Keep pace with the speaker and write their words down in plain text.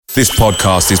This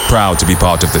podcast is proud to be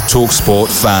part of the TalkSport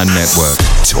Fan Network.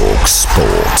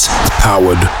 TalkSport.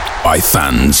 Powered by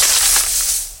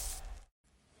fans.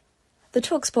 The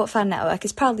TalkSport Fan Network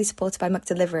is proudly supported by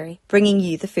McDelivery, bringing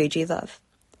you the food you love.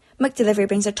 McDelivery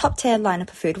brings a top-tier lineup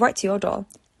of food right to your door.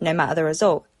 No matter the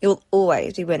result, you'll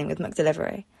always be winning with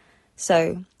McDelivery.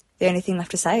 So, the only thing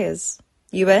left to say is,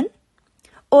 you win?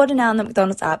 Order now on the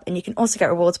McDonald's app, and you can also get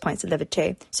rewards points delivered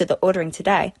too, so that ordering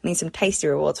today means some tasty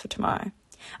rewards for tomorrow.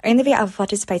 Only via other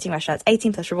participating restaurants.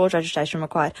 18 plus rewards registration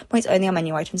required. Points only on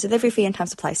menu items. Delivery fee and time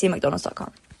supply. See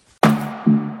mcdonalds.com.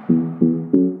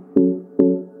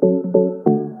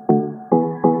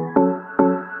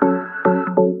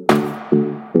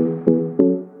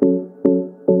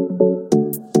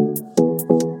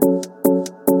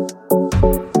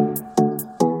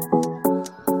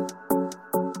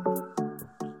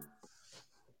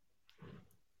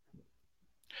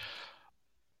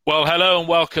 Well, hello and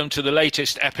welcome to the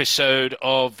latest episode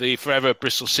of the Forever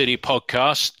Bristol City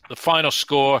podcast. The final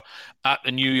score at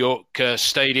the New York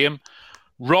Stadium: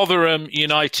 Rotherham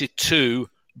United 2,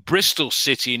 Bristol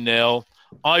City 0.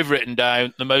 I've written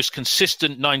down the most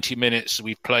consistent 90 minutes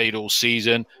we've played all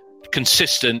season.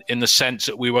 Consistent in the sense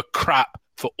that we were crap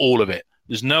for all of it.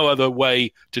 There's no other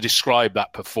way to describe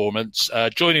that performance.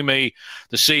 Joining me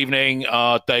this evening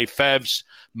are Dave Fevs,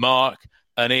 Mark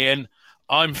and Ian.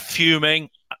 I'm fuming.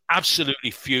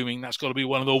 Absolutely fuming. That's got to be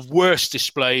one of the worst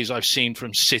displays I've seen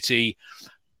from City,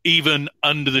 even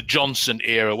under the Johnson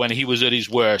era when he was at his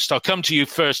worst. I'll come to you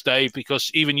first, Dave,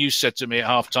 because even you said to me at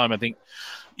halftime, I think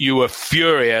you were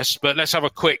furious. But let's have a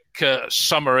quick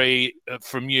summary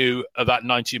from you of that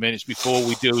 90 minutes before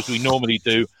we do, as we normally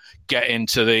do, get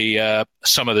into the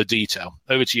some of the detail.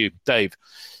 Over to you, Dave.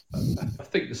 I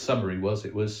think the summary was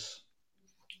it was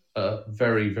a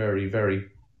very, very, very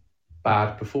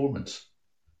bad performance.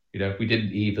 You know, we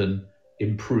didn't even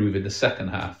improve in the second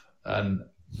half. And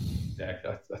yeah,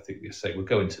 I think you say we'll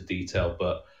go into detail,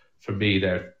 but for me,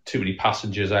 there are too many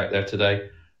passengers out there today.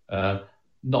 Not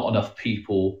enough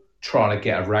people trying to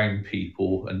get around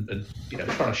people and you know,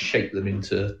 trying to shape them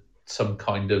into some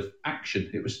kind of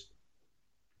action. It was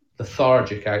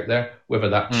lethargic out there, whether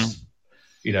that's,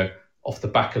 you know, off the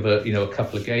back of a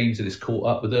couple of games and it's caught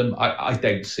up with them. I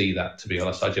don't see that, to be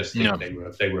honest. I just think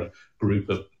they were a group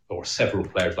of, or several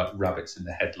players like rabbits in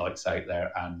the headlights out there,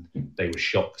 and they were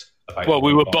shocked about. Well,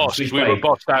 we were bossed. We were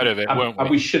bossed out of it, weren't we? And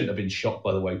we shouldn't have been shocked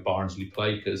by the way Barnsley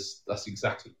play, because that's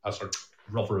exactly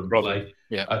Rotherham play.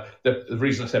 Yeah. The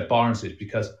reason I said Barnsley is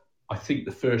because I think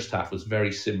the first half was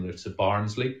very similar to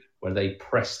Barnsley, where they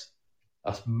pressed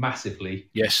us massively.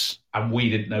 Yes. And we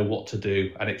didn't know what to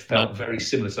do, and it felt very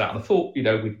similar to that. And I thought, you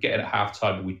know, we'd get in at half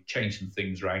time and we'd change some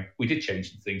things around. We did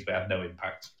change some things, but it had no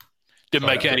impact. Didn't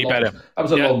make it any better. That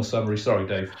was a long summary. Sorry,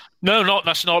 Dave. No,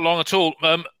 that's not long at all.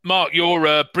 Mark,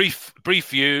 your brief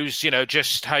views, you know,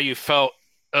 just how you felt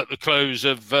at the close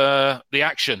of the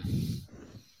action.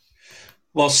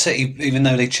 Well, City, even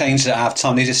though they changed at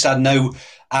half-time, they just had no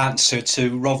answer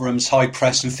to Rotherham's high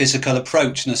press and physical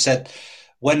approach. And I said,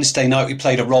 Wednesday night we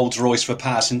played a Rolls-Royce for a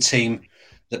passing team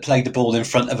that played the ball in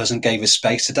front of us and gave us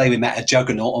space. Today we met a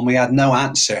juggernaut and we had no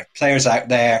answer. Players out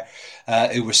there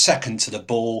who were second to the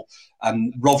ball.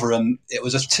 And Rotherham, it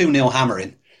was a 2-0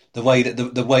 hammering, the way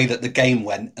that the game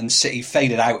went, and City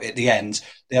faded out at the end.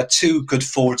 They had two good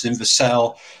forwards in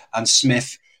Vassell and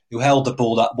Smith, who held the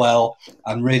ball up well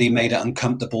and really made it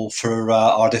uncomfortable for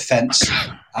our defence.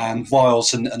 And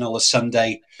Wiles and Ola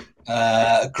Sunday,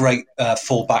 great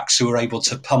fullbacks who were able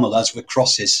to pummel us with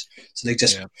crosses. So they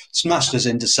just smashed us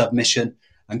into submission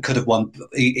and could have won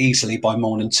easily by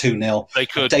more than 2-0. They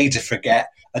could.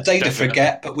 A day to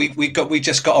forget, but we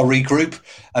just got to regroup.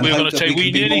 And we were hope going to that say,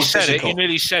 we nearly said it. You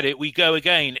nearly said it. We go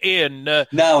again, Ian. No,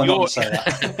 I'm not going to say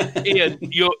that. Ian,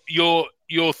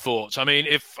 your thoughts. I mean,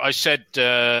 if I said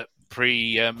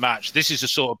pre-match, this is the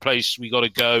sort of place we got to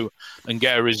go and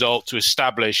get a result to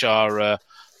establish our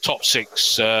top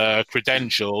six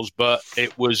credentials. But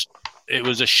it was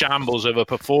a shambles of a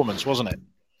performance, wasn't it?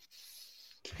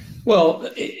 Well,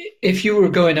 if you were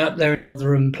going out there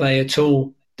and play at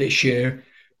all this year,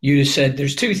 you'd have said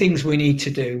there's two things we need to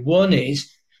do. One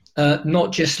is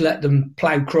not just let them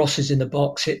plough crosses in the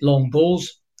box, hit long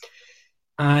balls,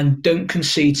 and don't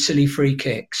concede silly free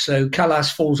kicks. So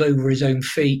Callas falls over his own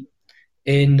feet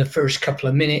in the first couple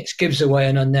of minutes, gives away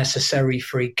an unnecessary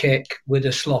free kick with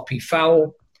a sloppy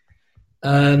foul.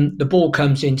 The ball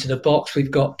comes into the box.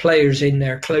 We've got players in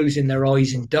there closing their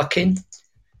eyes and ducking.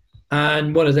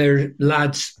 And one of their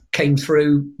lads came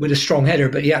through with a strong header,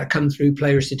 but he had to come through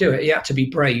players to do it. He had to be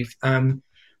brave.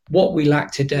 What we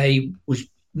lacked today was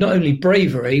not only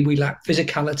bravery, we lacked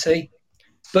physicality,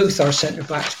 both our centre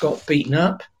backs got beaten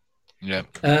up. Yeah.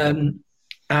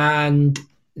 And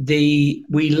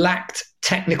we lacked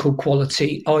technical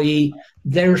quality, i.e.,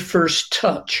 their first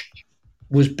touch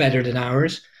was better than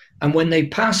ours. And when they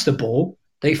passed the ball,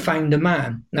 they found a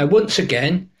man. Now, once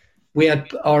again,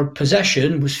 our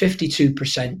possession was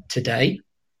 52% today,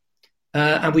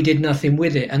 and we did nothing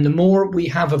with it. And the more we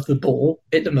have of the ball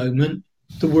at the moment,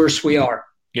 the worse we are.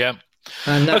 Yeah.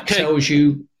 And that tells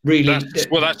you really...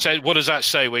 what does that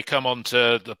say? We come on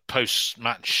to the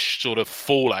post-match sort of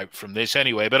fallout from this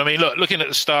anyway. But, I mean, looking at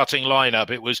the starting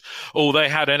lineup, it was, they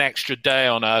had an extra day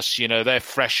on us. They're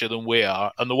fresher than we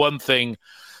are. And the one thing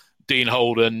Dean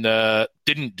Holden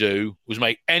didn't do was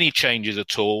make any changes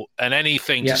at all, and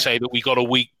anything to say that we got a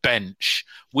weak bench.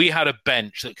 We had a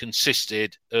bench that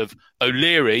consisted of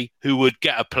O'Leary, who would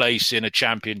get a place in a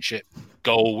championship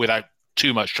goal without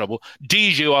too much trouble.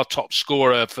 Dijou, our top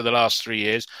scorer for the last 3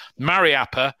 years.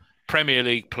 Mariappa, Premier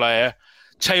League player.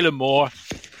 Taylor Moore,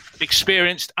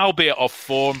 experienced, albeit off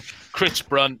form. Chris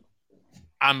Brunt,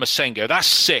 and Masengo. That's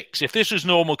 6. If this was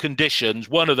normal conditions,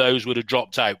 one of those would have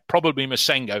dropped out, probably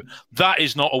Masengo. That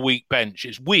is not a weak bench.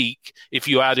 It's weak if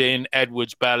you add in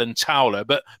Edwards, Bell and Towler.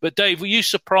 But Dave, were you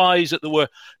surprised that there were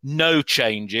no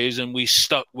changes and we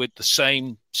stuck with the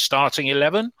same starting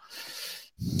 11?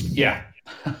 Yeah.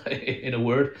 In a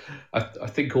word, I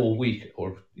think all week,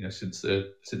 or since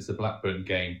the Blackburn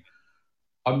game,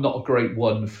 I'm not a great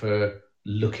one for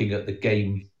looking at the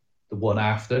game, the one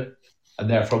after. And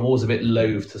therefore, I'm always a bit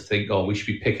loath to think, we should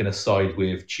be picking a side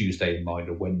with Tuesday in mind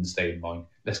or Wednesday in mind.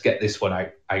 Let's get this one out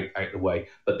the way.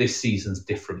 But this season's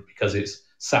different because it's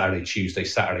Saturday, Tuesday,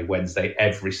 Saturday, Wednesday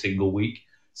every single week.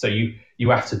 So you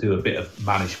have to do a bit of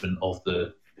management of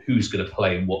the who's going to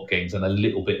play in what games and a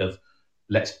little bit of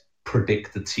let's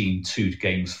predict the team 2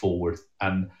 games forward.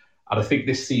 And I think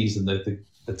this season,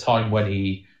 the time when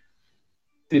he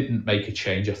didn't make a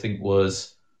change, I think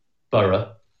was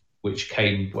Borough, which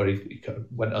came where he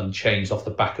went unchanged off the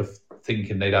back of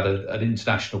thinking they'd had an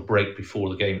international break before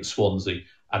the game at Swansea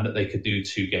and that they could do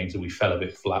 2 games, and we fell a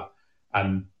bit flat.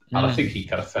 And I think he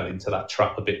kind of fell into that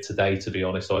trap a bit today, to be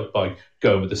honest, by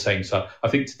going with the same side. I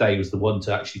think today was the one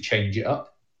to actually change it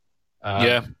up.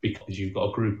 Because you've got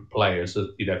a group of players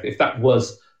that, if that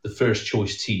was the first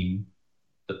choice team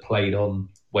that played on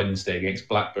Wednesday against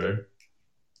Blackburn,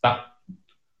 that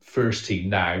first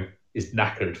team now is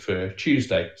knackered for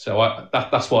Tuesday. So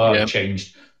that's why I've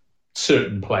changed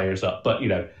certain players up. But,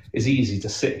 it's easy to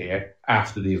sit here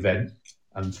after the event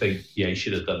and think, he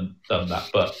should have done that.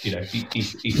 But,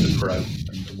 he's the pro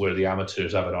and we're the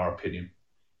amateurs having our opinion.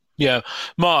 Yeah.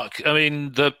 Mark, I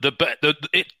mean,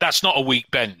 that's not a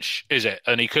weak bench, is it?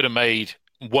 And he could have made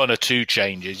 1 or 2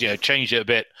 changes, changed it a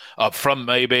bit up front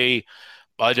maybe.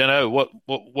 I don't know.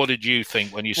 What did you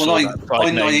think when you saw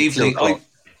that?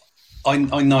 I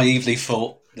naively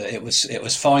thought that it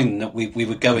was fine that we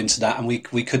would go into that and we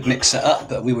could mix it up,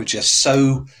 but we were just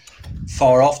so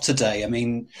far off today. I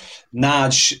mean,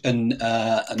 Naj and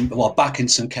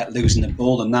Backinson kept losing the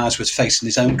ball, and Naj was facing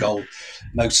his own goal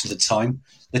most of the time.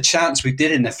 The chance we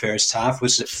did in the first half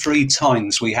was that 3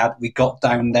 times we got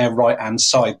down their right hand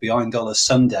side behind Ola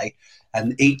Sunday,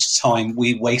 and each time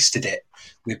we wasted it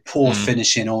with poor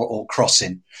finishing or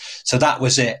crossing. So that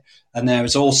was it. And there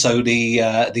was also the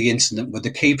incident with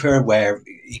the keeper where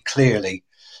he clearly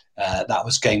that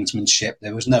was gamesmanship.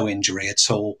 There was no injury at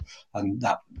all, and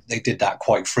that they did that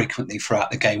quite frequently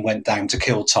throughout the game. Went down to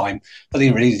kill time, but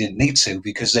they really didn't need to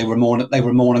because they were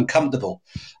more uncomfortable,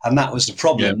 and that was the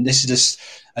problem. Yeah. This is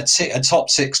a top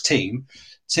 6 team.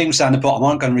 Teams down the bottom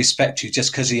aren't going to respect you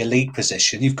just because of your league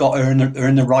position. You've got to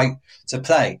earn the right to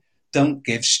play. Don't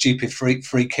give stupid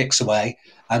free kicks away,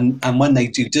 and when they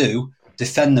do.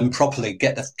 Defend them properly.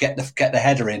 Get the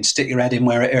header in. Stick your head in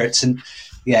where it hurts. And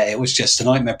it was just a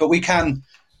nightmare. But we can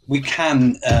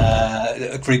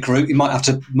regroup. You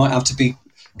might have to be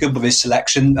good with his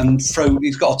selection and throw.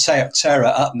 He's got to tear it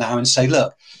up now and say,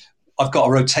 look, I've got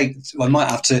to rotate. I might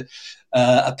have to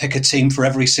pick a team for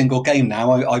every single game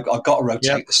now. I've got to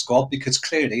rotate the squad because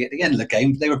clearly at the end of the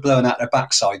game they were blowing out their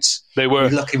backsides. They were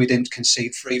lucky we didn't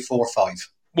concede 3, 4, 5.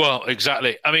 Well,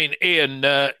 exactly. I mean, Ian,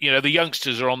 the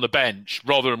youngsters are on the bench.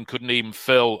 Rotherham couldn't even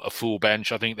fill a full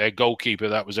bench. I think their goalkeeper,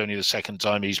 that was only the second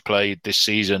time he's played this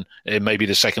season, maybe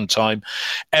the second time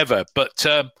ever. But,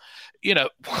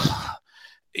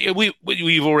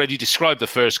 we've already described the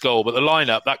first goal, but the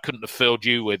lineup, that couldn't have filled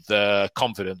you with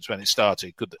confidence when it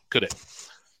started, could it?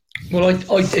 Well,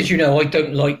 I as you know, I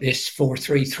don't like this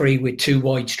 4-3-3 with 2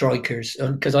 wide strikers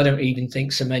because I don't even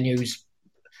think Semenyo's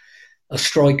a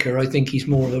striker. I think he's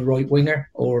more of a right winger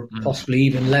or possibly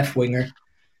even left winger.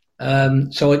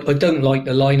 So I don't like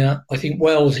the lineup. I think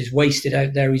Wells is wasted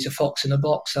out there. He's a fox in a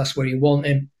box. That's where you want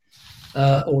him,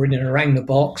 or in and around the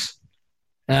box.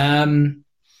 I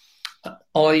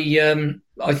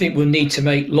think we'll need to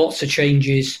make lots of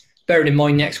changes. Bearing in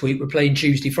mind next week we're playing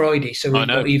Tuesday, Friday, so we've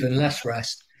got even less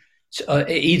rest at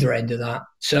either end of that.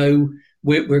 So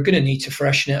we're going to need to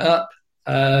freshen it up.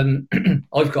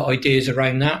 I've got ideas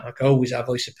around that, like I always have,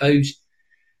 I suppose.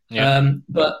 Yeah.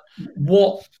 But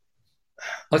what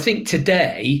I think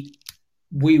today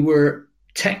we were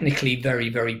technically very,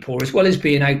 very poor, as well as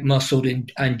being out-muscled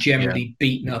and generally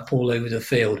beaten up all over the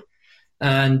field.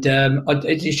 And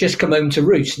it's just come home to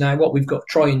roost. Now, what we've got to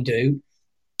try and do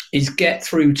is get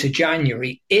through to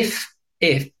January. If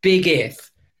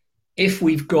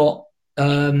we've got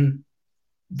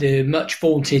the much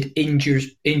vaunted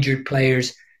injured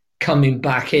players coming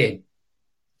back in,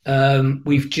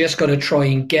 we've just got to try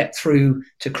and get through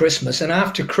to Christmas. And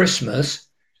after Christmas,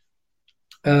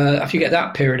 after you get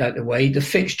that period out of the way, the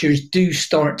fixtures do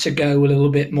start to go a little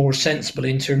bit more sensible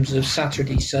in terms of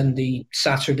Saturday, Sunday,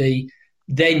 Saturday.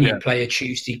 Then you play a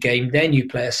Tuesday game, then you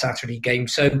play a Saturday game.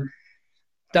 So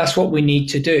that's what we need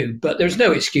to do. But there's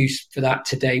no excuse for that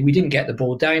today. We didn't get the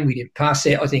ball down. We didn't pass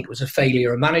it. I think it was a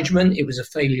failure of management. It was a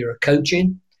failure of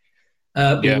coaching. We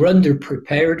were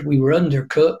underprepared. We were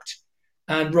undercooked.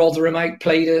 And Rotherham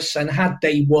outplayed us. And had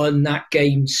they won that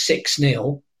game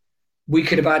 6-0, we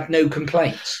could have had no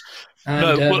complaints.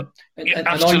 And,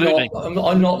 absolutely.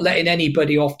 I'm not letting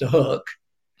anybody off the hook.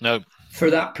 No. For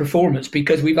that performance,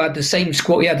 because we've had the same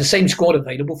squad. We had the same squad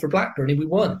available for Blackburn, and we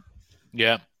won.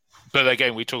 Yeah, but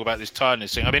again, we talk about this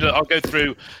tiredness thing. I mean, look, I'll go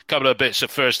through a couple of bits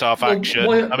of first half action.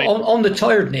 On the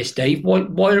tiredness, Dave, why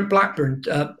aren't Blackburn,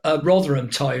 Rotherham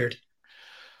tired?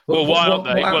 Why aren't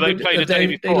they? They played the day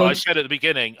before. I said at the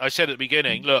beginning.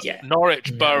 Look,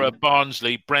 Norwich, Borough,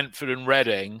 Barnsley, Brentford, and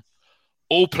Reading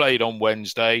all played on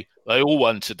Wednesday. They all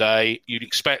won today. You'd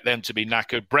expect them to be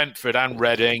knackered. Brentford and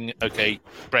Reading. Okay,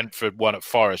 Brentford won at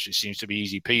Forest. It seems to be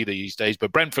easy peasy these days.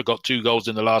 But Brentford got 2 goals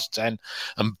in the last 10.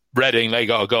 And Reading, they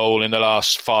got a goal in the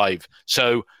last 5.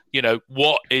 So,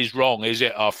 what is wrong? Is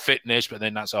it our fitness? But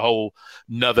then that's a whole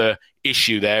nother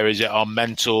issue there. Is it our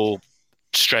mental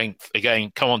strength?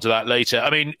 Again, come on to that later.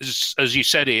 I mean, as you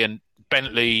said, Ian,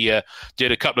 Bentley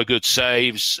did a couple of good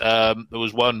saves. There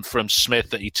was one from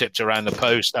Smith that he tipped around the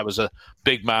post. That was a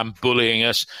big man bullying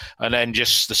us. And then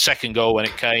just the second goal when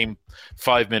it came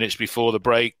 5 minutes before the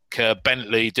break,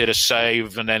 Bentley did a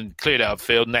save and then cleared out of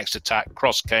field. Next attack,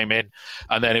 cross came in.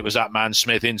 And then it was that man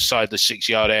Smith inside the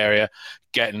 6-yard area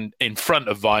getting in front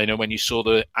of Viner. When you saw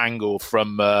the angle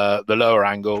from the lower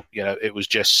angle, it was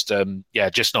just not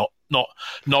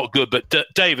good. But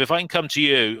Dave, if I can come to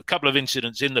you, a couple of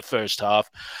incidents in the first half.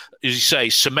 As you say,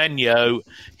 Semenyo,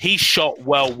 he shot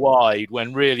well wide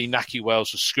when really Naki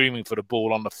Wells was screaming for the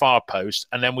ball on the far post.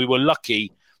 And then we were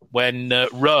lucky when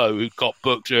Rowe, who got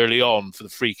booked early on for the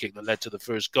free kick that led to the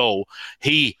first goal,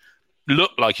 he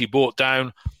looked like he brought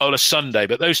down Ola Sunday.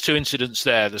 But those two incidents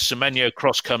there, the Semenyo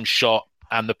cross-come shot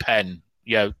and the pen,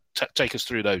 take us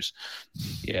through those.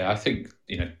 Yeah, I think,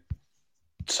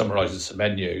 summarising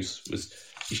Semenyo's was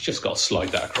he's just got to slide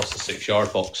that across the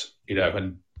 6-yard box,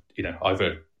 and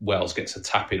either Wells gets a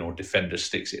tap in or defender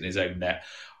sticks it in his own net.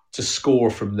 To score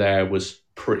from there was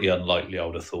pretty unlikely, I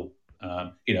would have thought.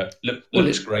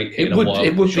 Looks great. It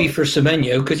would be for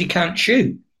Semenyo because he can't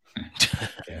shoot.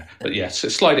 So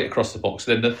slide it across the box.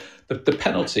 Then the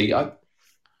penalty,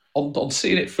 on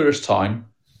seeing it first time,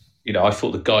 I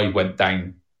thought the guy went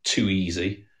down too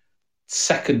easy.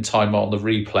 Second time on the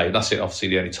replay, that's it. Obviously,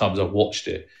 the only times I've watched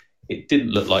it, it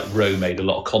didn't look like Rowe made a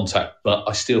lot of contact, but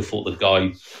I still thought the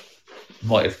guy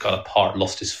might have kind of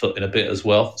lost his foot in a bit as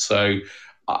well. So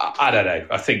I don't know.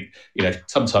 I think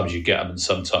sometimes you get them and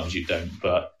sometimes you don't.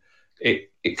 But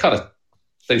it kind of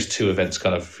those two events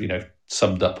kind of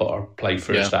summed up our play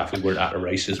first half. We weren't at the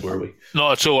races, were we?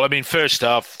 Not at all. I mean, first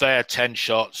half, they had 10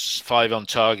 shots, 5 on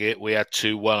target. We had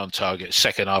 2, 1 on target.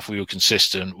 Second half, we were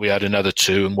consistent. We had another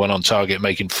 2 and 1 on target,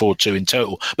 making 4-2 in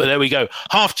total. But there we go.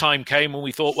 Half-time came and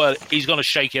we thought, well, he's going to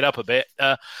shake it up a bit.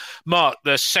 Mark,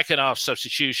 the second half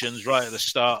substitutions right at the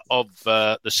start of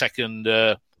the second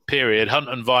period, Hunt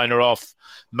and Viner off,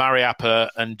 Mariappa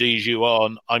and Diju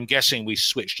on. I'm guessing we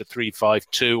switched to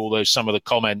 3-5-2, although some of the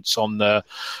comments on the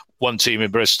one team in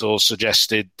Bristol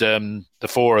suggested, the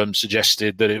forum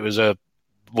suggested that it was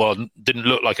didn't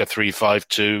look like a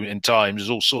 3-5-2 in times.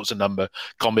 There's all sorts of number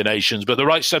combinations, but the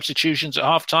right substitutions at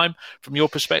half-time from your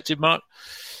perspective, Mark?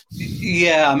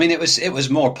 Yeah, I mean, it was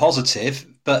more positive,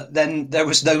 but then there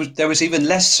was even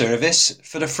less service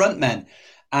for the front men.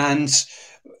 And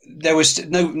there was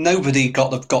nobody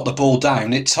got the ball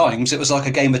down. At times, it was like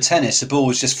a game of tennis. The ball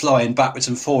was just flying backwards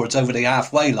and forwards over the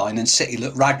halfway line, and City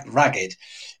looked ragged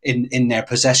in their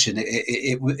possession.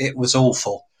 It was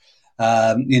awful.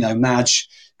 Madge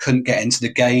couldn't get into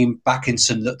the game.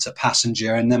 Backinson looked at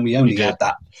Passenger, and then we only had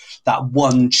that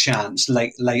one chance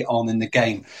late on in the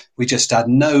game. We just had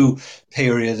no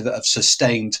period of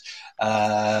sustained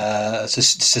attacks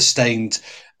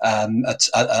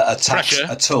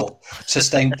at all.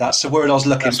 Sustained. That's the word I was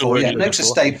looking for. Yeah,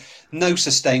 no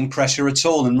sustained pressure at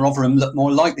all. And Rotherham looked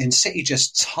more likely. And City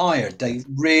just tired. They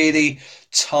really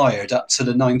tired up to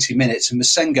the 90 minutes. And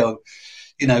Masengo,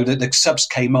 the subs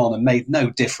came on and made no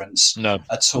difference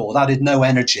at all. That had no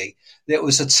energy. There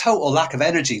was a total lack of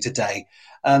energy today.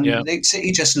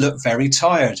 City just looked very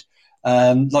tired.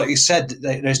 Like you said,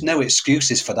 there's no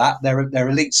excuses for that. They're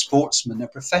elite sportsmen. They're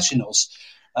professionals.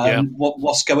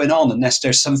 What's going on? Unless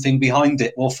there's something behind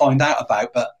it, we'll find out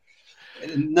about. But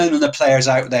none of the players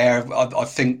out there, I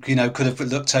think, could have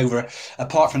looked over.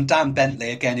 Apart from Dan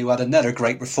Bentley again, who had another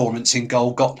great performance in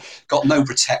goal, got no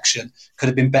protection. Could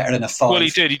have been better than a 5. Well, he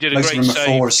did. He did a great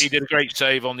save. He did a great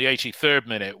save on the 83rd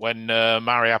minute when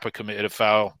Mariappa committed a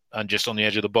foul and just on the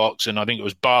edge of the box, and I think it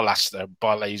was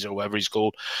Barlaser, whatever he's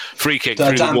called, free kick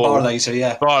through the wall.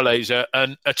 Barlaser,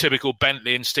 and a typical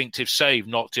Bentley instinctive save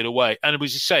knocked it away. And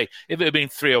as you say, if it had been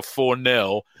 3 or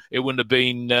 4-0, it wouldn't have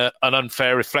been an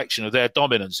unfair reflection of their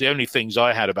dominance. The only things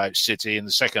I had about City in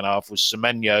the second half was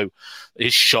Semenyo,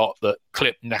 his shot that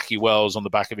clipped Nahki Wells on the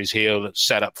back of his heel that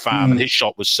set up Fam, and his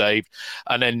shot was saved.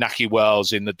 And then Nahki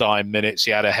Wells in the dying minutes,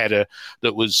 he had a header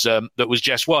that was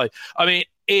just wide. I mean,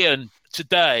 Ian,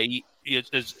 today,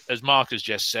 as Mark has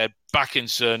just said,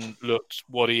 Backinson looked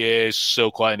what he is,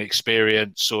 still quite an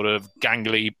experienced sort of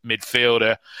gangly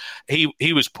midfielder.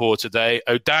 He was poor today.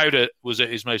 O'Dowda was at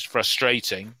his most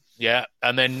frustrating. Yeah,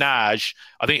 and then Naj,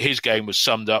 I think his game was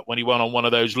summed up when he went on one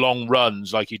of those long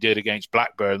runs like he did against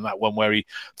Blackburn, that one where he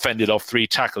fended off 3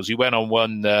 tackles. He went on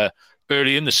one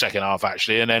early in the second half,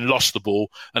 actually, and then lost the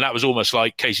ball. And that was almost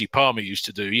like Casey Palmer used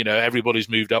to do. Everybody's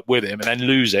moved up with him and then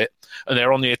lose it, and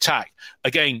they're on the attack.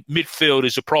 Again, midfield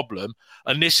is a problem,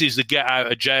 and this is the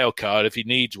get-out-of-jail card, if he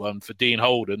needs one, for Dean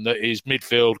Holden, that his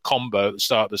midfield combo at the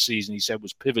start of the season, he said,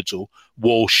 was pivotal,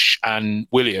 Walsh and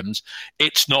Williams.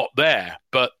 It's not there,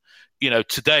 but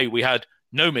today we had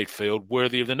no midfield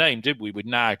worthy of the name, did we? With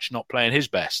Naj not playing his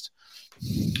best.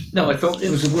 No, I thought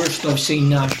it was the worst I've seen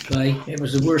Nash play. It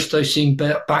was the worst I've seen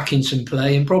Backinson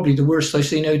play, and probably the worst I've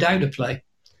seen O'Dowda play.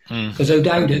 Because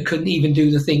O'Dowda couldn't even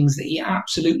do the things that he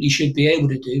absolutely should be able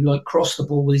to do, like cross the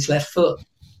ball with his left foot.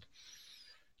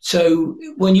 So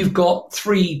when you've got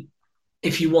 3,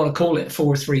 if you want to call it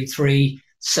 4-3-3,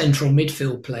 central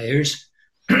midfield players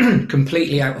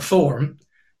completely out of form,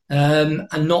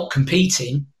 and not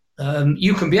competing,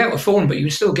 you can be out of form, but you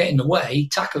can still get in the way,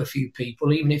 tackle a few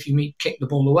people, even if you kick the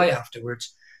ball away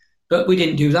afterwards. But we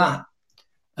didn't do that.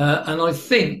 And I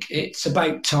think it's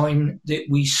about time that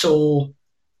we saw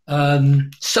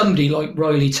somebody like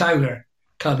Riley Towler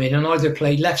come in and either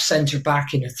play left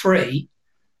centre-back in a 3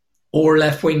 or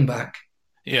left wing-back.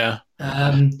 Yeah.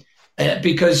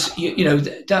 Because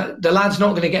the lad's not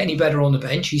going to get any better on the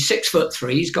bench. He's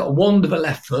 6'3", he's got a wand of a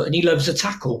left foot, and he loves a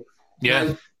tackle. Yeah,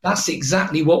 now, that's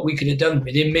exactly what we could have done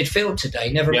with him midfield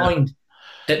today. Never mind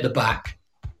at the back.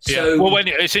 So, well,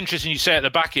 it's interesting you say at the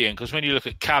back, Ian, because when you look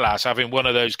at Callas having one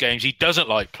of those games, he doesn't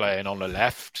like playing on the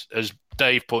left, as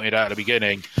Dave pointed out at the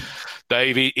beginning.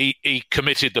 Dave, he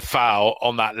committed the foul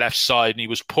on that left side, and he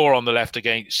was poor on the left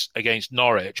against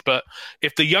Norwich. But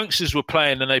if the youngsters were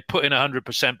playing and they put in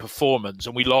 100% performance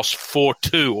and we lost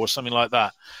 4-2 or something like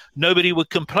that, nobody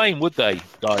would complain, would they,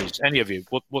 guys? Any of you?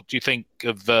 What do you think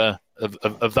of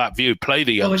that view? Play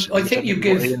the youngsters. Well, I think you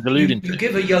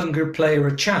give a younger player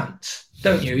a chance,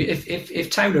 don't you? If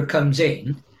Towler comes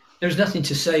in, there's nothing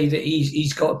to say that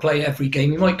he's got to play every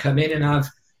game. He might come in and have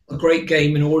a great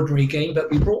game, an ordinary game,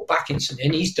 but we brought Backinson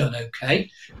in. He's done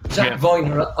okay. Zach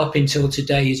Viner up until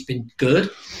today has been good.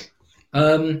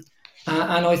 And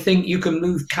I think you can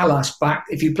move Callas back.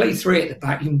 If you play 3 at the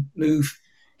back, you can move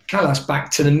Callas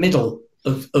back to the middle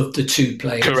of the 2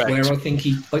 players. Correct. Where I think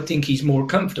he's more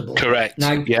comfortable. Correct.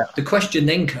 Now, the question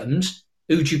then comes,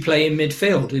 who do you play in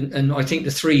midfield? And I think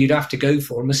the 3 you'd have to go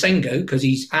for, Masengo, because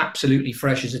he's absolutely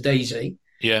fresh as a daisy.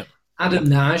 Yeah. Adam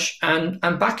Nash and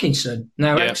Backinson.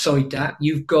 Now, outside that,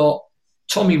 you've got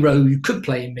Tommy Rowe, who could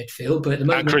play in midfield, but at the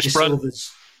moment, Chris Brunt.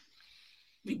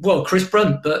 Well, Chris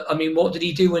Brunt, but I mean, what did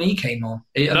he do when he came on?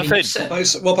 Nothing.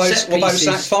 What about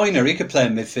Zach Viner? He could play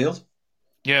in midfield.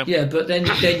 Yeah, but then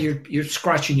you're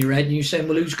scratching your head and you're saying,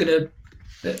 well, who's going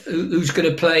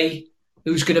to play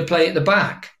at the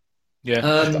back?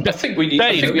 Yeah, I think we need.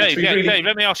 Dave, really... Dave,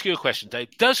 let me ask you a question, Dave.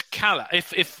 Does Callas,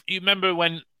 if you remember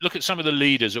look at some of the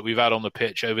leaders that we've had on the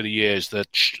pitch over the years,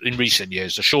 in recent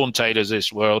years, the Sean Taylors of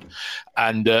this world,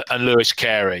 and Lewis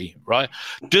Carey, right?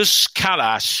 Does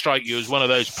Callas strike you as one of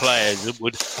those players that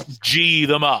would G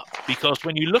them up? Because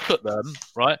when you look at them,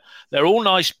 right, they're all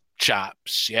nice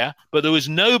chaps, yeah, but there was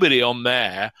nobody on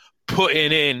there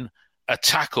putting in a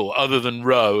tackle other than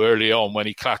Rowe early on when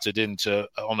he clattered into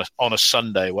on a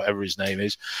Sunday, whatever his name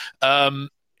is.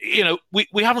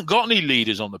 We haven't got any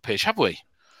leaders on the pitch, have we?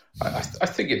 I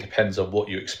think it depends on what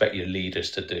you expect your leaders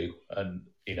to do, and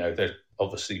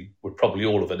we're probably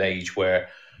all of an age where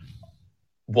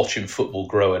watching football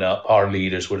growing up, our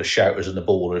leaders were the shouters and the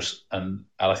ballers, and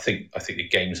I think the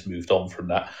game's moved on from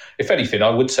that. If anything, I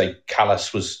would say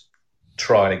Callas was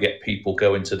trying to get people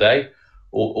going today,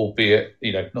 albeit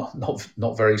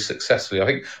not very successfully. I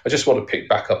think I just want to pick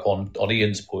back up on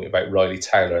Ian's point about Riley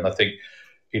Taylor, and I think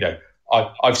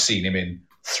I've seen him in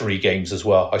 3 games as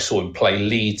well. I saw him play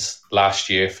Leeds last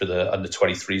year for the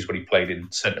under-23s when he played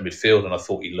in centre midfield, and I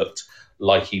thought he looked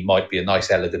like he might be a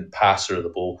nice, elegant passer of the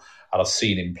ball. And I've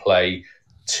seen him play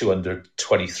 2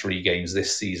 under-23 games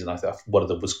this season. I thought one of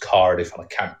them was Cardiff, and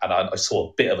I saw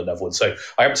a bit of another one. So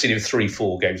I haven't seen him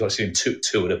 3-4 games. I've seen him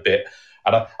two and a bit.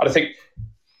 And I think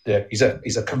he's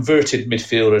a converted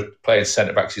midfielder playing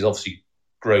centre backs. He's obviously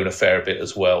grown a fair bit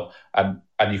as well, and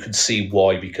you can see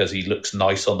why, because he looks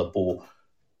nice on the ball.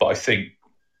 But I think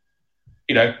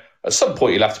at some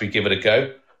point he'll have to be given a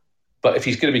go. But if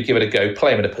he's going to be given a go,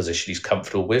 play him in a position he's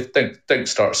comfortable with. Don't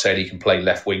start saying he can play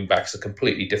left wing back. It's a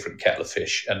completely different kettle of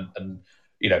fish. And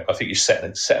I think you're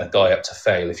setting a guy up to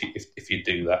fail if you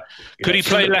do that. Could he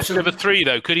play left of a 3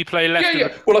 though? Could he play left? Yeah.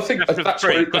 Well, I think that's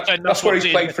where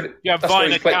he's played for. Yeah,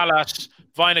 Viner,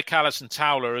 Callas, and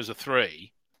Towler as a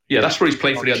 3. Yeah, that's where he's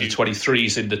played for the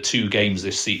under-23s in the 2 games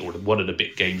this season, or one of the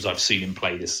big games I've seen him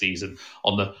play this season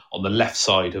on the left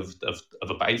side of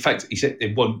a back. In fact, he said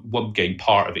in one game,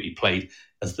 part of it, he played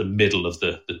as the middle of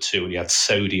the 2, and he had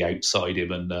Sodi outside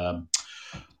him, and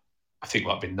I think it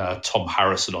might have been Tom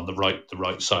Harrison on the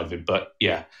right side of him. But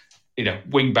yeah,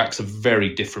 wing back's a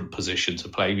very different position to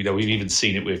play. We've even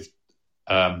seen it with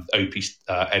Opie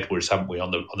Edwards, haven't we,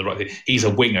 on the right? He's a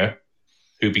winger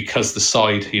who, because the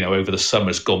side, over the summer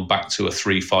has gone back to a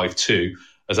 3-5-2,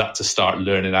 has had to start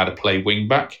learning how to play wing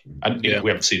back. And we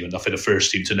haven't seen him enough in the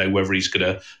first team to know whether he's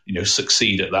going to,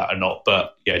 succeed at that or not.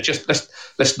 But yeah, just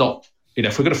let's not,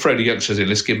 if we're going to throw the youngsters in,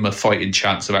 let's give them a fighting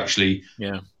chance of actually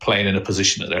playing in a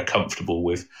position that they're comfortable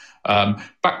with.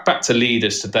 Back to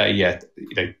leaders today.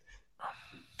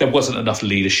 There wasn't enough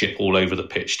leadership all over the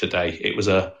pitch today. It was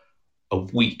a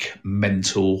weak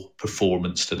mental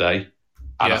performance today.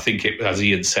 And I think, as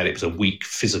Ian said, it was a weak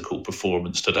physical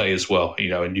performance today as well.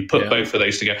 And you put both of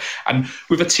those together. And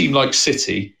with a team like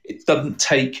City, it doesn't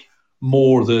take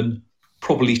more than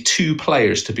probably 2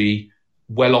 players to be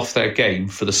well off their game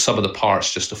for the sum of the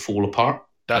parts just to fall apart.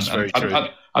 That's very true.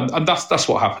 And that's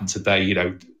what happened today.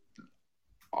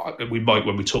 We might,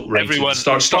 when we talk ratings,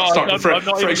 start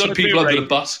throwing some people under the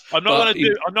bus. I'm not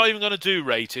even going to do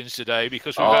ratings today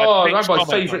because we've that's my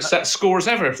favourite set scores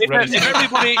ever.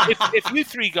 If you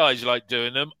 3 guys like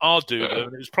doing them, I'll do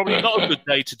them. It's probably not a good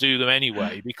day to do them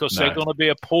anyway because they're going to be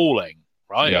appalling,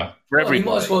 right? Yeah. For everybody. You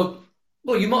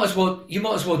might as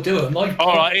well do them. All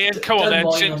right, Ian, come on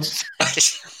then.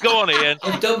 Go on, Ian.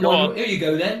 I've done one. Here you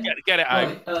go then. Get it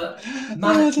out.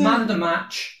 Right,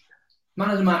 man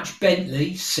of the match,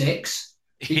 Bentley, 6,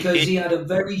 because he had a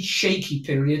very shaky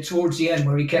period towards the end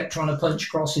where he kept trying to punch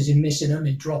crosses and missing them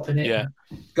and dropping it. Yeah.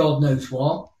 God knows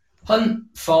what. Hunt,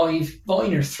 5,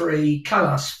 Viner, 3,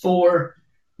 Callas, 4,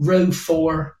 Rowe,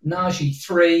 4, Nagy,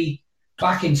 3,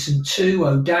 Backinson, 2,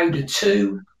 O'Dowda,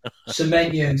 2,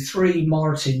 Semenyo, 3,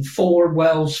 Martin, 4,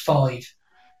 Wells, 5.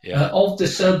 Yeah. Of the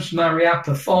subs,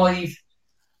 Mariappa, 5,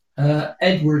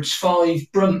 Edwards, 5,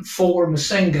 Brunt, 4,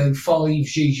 Masengo, 5,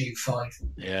 Zizou, 5.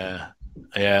 Yeah.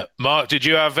 Mark, did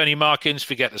you have any markings?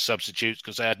 Forget the substitutes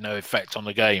because they had no effect on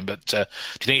the game. But do you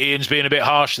think Ian's being a bit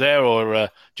harsh there or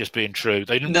just being true?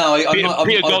 They didn't. No,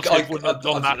 Peter Gottlieb wouldn't have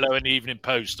gone that low in the Evening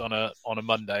Post on a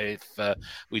Monday if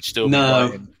we'd still be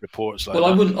writing reports like that.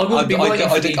 Well, I wouldn't be writing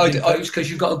for the Evening Post because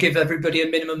you've got to give everybody a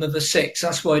minimum of a 6.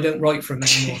 That's why I don't write for them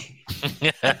anymore.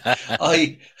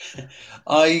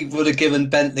 I would have given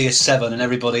Bentley a 7 and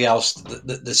everybody else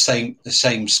the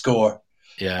same score.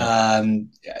 Yeah.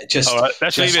 Just all right,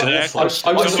 let's leave it there.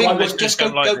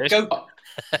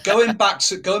 Going back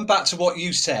to what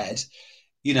you said,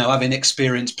 having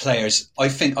experienced players, I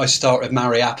think I start with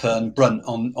Mariappa and Brunt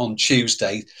on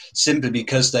Tuesday simply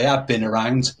because they have been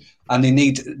around and they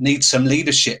need some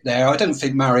leadership there. I don't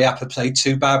think Mariappa played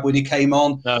too bad when he came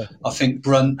on. No. I think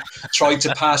Brunt tried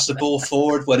to pass the ball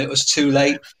forward when it was too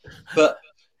late. But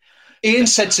Ian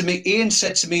said to me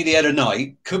the other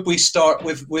night, could we start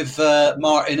with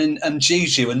Martin and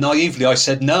Gigi? And naively I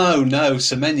said, no,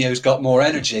 Semenyo's got more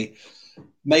energy.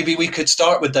 Maybe we could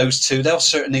start with those two. They'll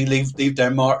certainly leave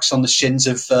their marks on the shins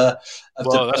of the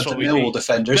Millwall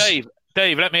defenders.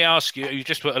 Dave, let me ask you. You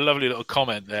just put a lovely little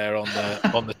comment there on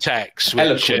the text,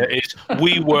 which is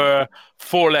we were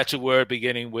 4-letter word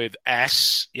beginning with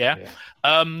S. Yeah.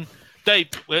 Dave,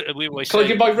 we always Can I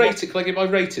give my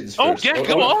ratings first? Oh yeah,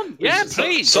 come on. Yeah,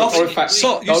 please. Soft.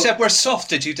 You said we're soft,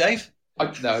 did you, Dave?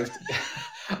 No.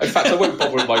 In fact, I won't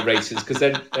bother with my ratings because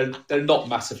they're not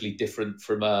massively different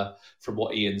from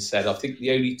what Ian said. I think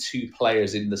the only two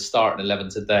players in the starting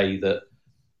 11 today that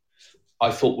I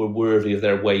thought were worthy of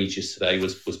their wages today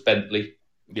was Bentley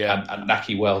and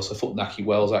Naki Wells. I thought Naki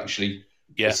Wells actually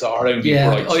is our only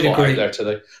bright spot out there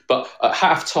today. But at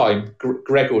half-time,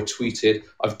 Gregor tweeted,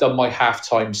 I've done my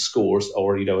half-time scores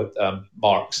or,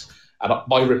 marks. And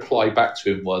my reply back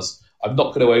to him was, I'm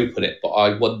not going to open it, but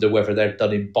I wonder whether they're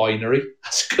done in binary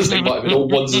because they might have been all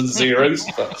ones and zeros.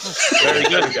 But very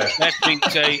good. Let's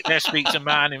speak to a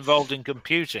man involved in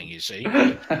computing, you see.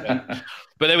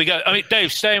 But there we go. I mean,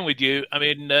 Dave, staying with you, I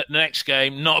mean, the next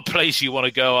game, not a place you want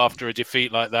to go after a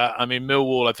defeat like that. I mean,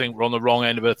 Millwall, I think, were on the wrong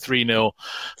end of a 3-0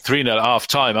 at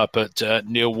half-time up at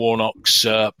Neil Warnock's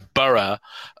Borough.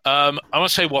 I want to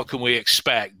say, what can we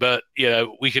expect? But,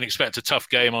 we can expect a tough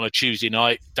game on a Tuesday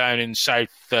night down in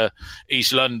South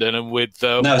East London and with...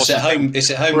 it's at home. It's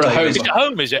at home. Is it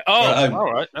home, is it? Oh,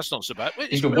 all right. That's not so bad.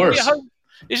 Even worse.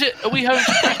 Are we home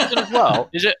to Preston as well?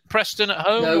 Is it Preston at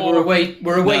home? No, we're away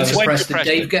to Preston.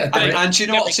 Dave, get a grip. And do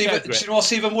you know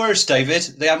what's even worse, David?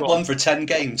 They haven't won for 10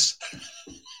 games.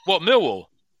 What, Millwall?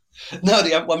 No,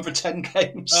 they haven't won for 10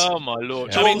 games. Oh, my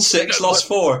Lord. Drawn 6, lost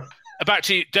 4. Back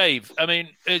to you, Dave. I mean...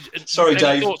 Sorry,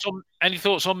 Dave. Any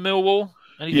thoughts on Millwall?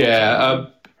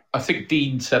 I think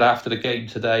Dean said after the game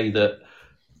today that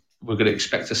we're going to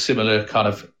expect a similar kind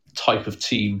of type of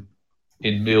team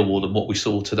in Millwall than what we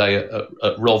saw today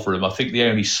at Rotherham. I think the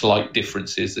only slight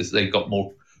difference is they've got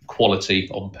more quality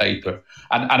on paper.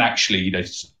 And actually,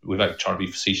 without trying to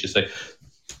be facetious,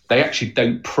 they actually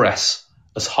don't press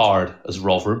as hard as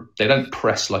Rotherham. They don't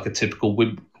press like a typical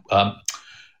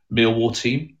Millwall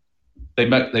team. They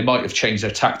might have changed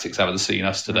their tactics, haven't seen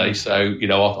us today. So,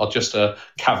 I'll just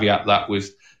caveat that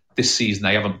with this season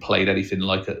they haven't played anything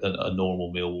like a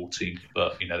normal Millwall team,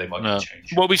 but they might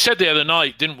change. Well, we said the other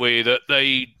night, didn't we, that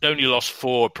they only lost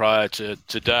 4 prior to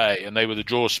today, and they were the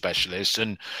draw specialists.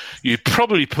 And you'd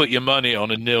probably put your money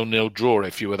on a 0-0 draw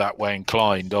if you were that way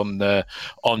inclined on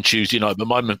Tuesday night.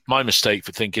 But my mistake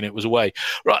for thinking it was away.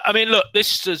 Right. I mean, look,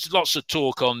 there's lots of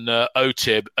talk on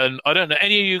OTIB, and I don't know.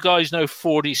 Any of you guys know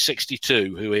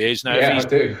 4062 who he is? Now, I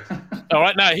do. All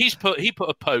right. Now he put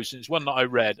a post, and it's one that I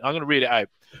read. I'm going to read it out.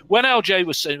 When LJ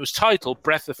it was titled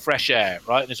Breath of Fresh Air,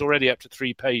 right? And it's already up to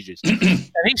 3 pages. And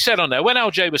he said on there, when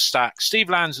LJ was sacked, Steve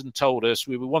Lansden told us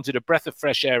we wanted a breath of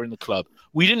fresh air in the club.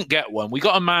 We didn't get one. We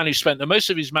got a man who spent the most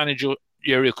of his managerial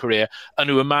career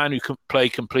under a man who can play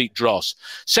complete dross.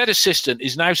 Said assistant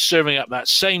is now serving up that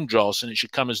same dross, and it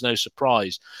should come as no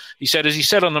surprise. He said, as he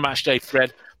said on the matchday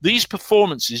thread, these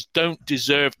performances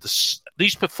deserve the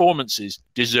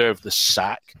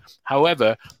sack.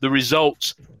 However, the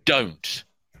results don't.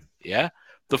 Yeah,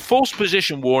 the false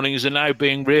position warnings are now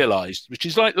being realised, which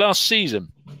is like last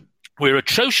season. We're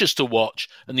atrocious to watch,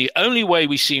 and the only way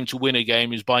we seem to win a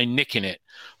game is by nicking it.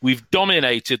 We've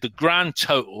dominated the grand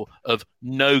total of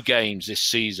no games this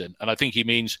season, and I think he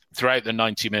means throughout the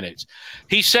 90 minutes.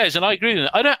 He says, and I agree with him,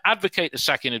 I don't advocate the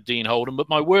sacking of Dean Holden, but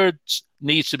my words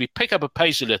needs to be pick up a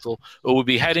pace a little, or we'll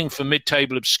be heading for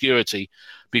mid-table obscurity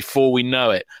before we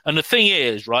know it. And the thing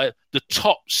is, right, the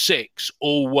top 6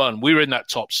 all won. We were in that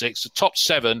top 6, the top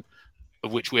 7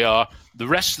 of which we are, the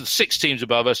rest of the 6 teams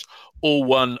above us all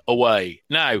won away.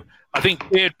 Now, I think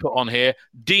Beard put on here,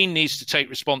 Dean needs to take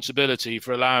responsibility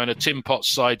for allowing a Tim Potts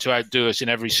side to outdo us in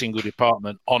every single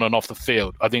department on and off the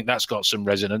field. I think that's got some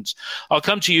resonance. I'll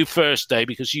come to you first, Dave,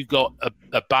 because you've got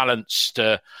a balanced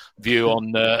view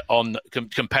on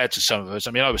compared to some of us.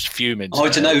 I mean, I was fuming. I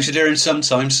don't know, to do him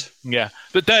sometimes. Yeah,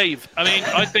 but Dave, I mean,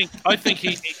 I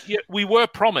think we were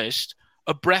promised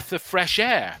a breath of fresh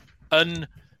air, and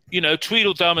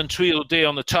Tweedledum and Tweedledee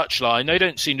on the touchline, they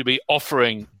don't seem to be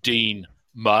offering Dean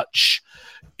much.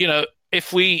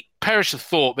 If we perish the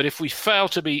thought, but if we fail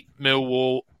to beat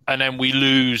Millwall and then we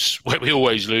lose, well, we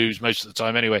always lose most of the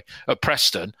time anyway, at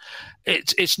Preston,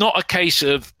 it's not a case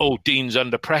of, Dean's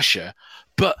under pressure,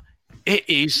 but it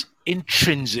is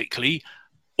intrinsically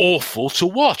awful to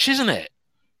watch, isn't it?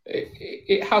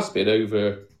 It has been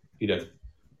over, the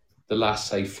last,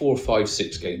 say, 4, 5,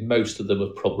 6 games. Most of them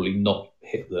have probably not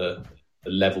hit the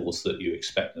levels that you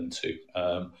expect them to.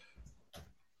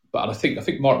 But I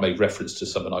think Mark made reference to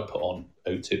something I put on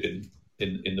OTIB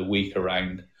in the week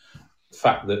around the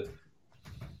fact that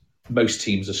most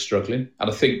teams are struggling. And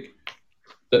I think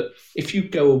that if you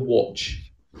go and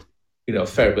watch, a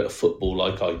fair bit of football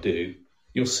like I do,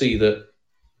 you'll see that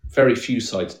very few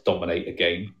sides dominate a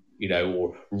game,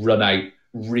 or run out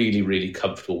really, really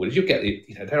comfortable with it. You'll get,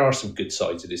 there are some good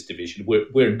sides in this division.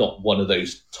 We're not one of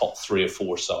those top 3 or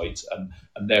 4 sides,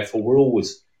 and therefore we're all,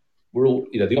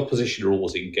 the opposition are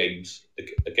always in games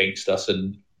against us,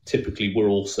 and typically we're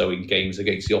also in games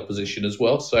against the opposition as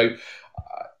well. So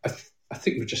I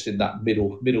think we're just in that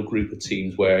middle group of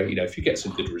teams where, if you get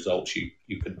some good results,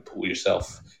 you can pull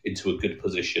yourself into a good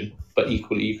position, but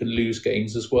equally you can lose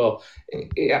games as well.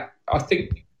 I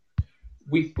think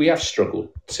we have struggled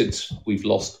since we've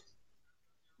lost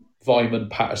Vyman,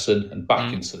 Patterson and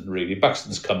Backinson, really.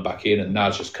 Backinson's come back in and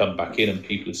Naz just come back in, and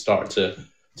people have started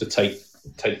to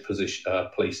take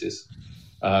places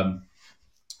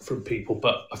from people.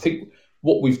 But I think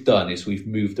what we've done is we've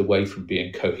moved away from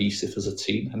being cohesive as a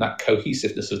team, and that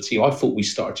cohesiveness of a team, I thought we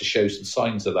started to show some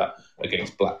signs of that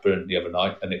against Blackburn the other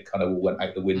night, and it kind of all went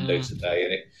out the window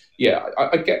today. And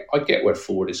I get where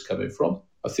Ford is coming from.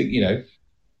 I think,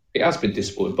 it has been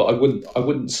disappointing, but I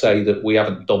wouldn't say that we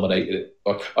haven't dominated it.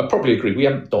 I probably agree we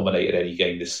haven't dominated any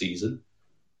game this season,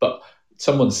 but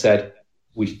someone said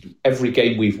every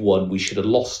game we've won, we should have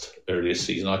lost earlier this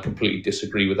season. I completely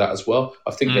disagree with that as well.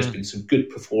 I think there's been some good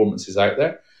performances out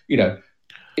there.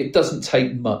 It doesn't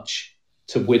take much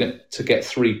to win it, to get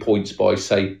 3 points by,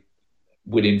 say,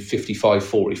 winning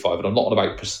 55-45. And I'm not on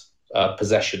about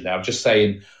possession now. I'm just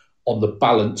saying on the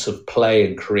balance of play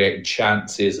and creating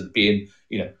chances and being,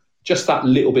 just that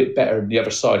little bit better than the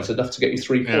other side is enough to get you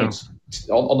 3 points.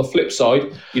 On the flip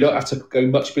side, you don't have to go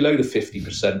much below the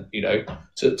 50%,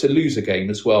 to lose a game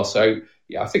as well. So,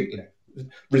 I think,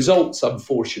 results,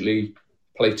 unfortunately,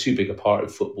 play too big a part in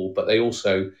football, but they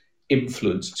also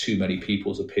influence too many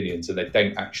people's opinions, and they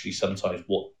don't actually sometimes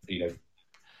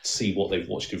see what they've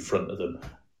watched in front of them.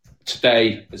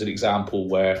 Today is an example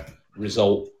where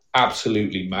result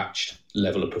absolutely matched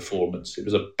level of performance. It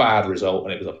was a bad result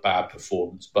and it was a bad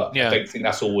performance, but I don't think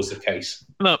that's always the case.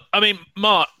 No, I mean,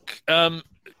 Mark,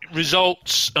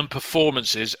 results and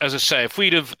performances, as I say,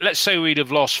 let's say we'd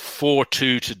have lost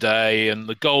 4-2 today and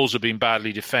the goals have been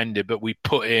badly defended, but we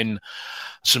put in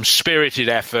some spirited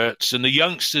efforts and the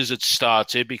youngsters had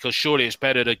started, because surely it's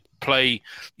better to play,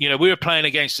 we were playing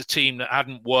against a team that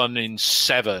hadn't won in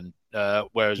 7,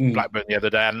 whereas Blackburn the other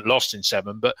day hadn't lost in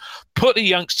 7, but put the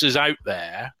youngsters out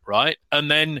there, right? And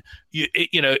then,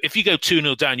 if you go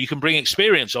 2-0 down, you can bring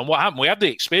experience on. What happened? We had the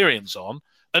experience on,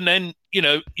 and then,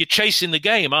 you're chasing the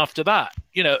game after that,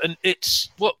 and it's,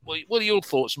 what are your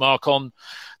thoughts, Mark, on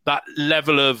that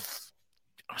level of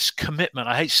commitment?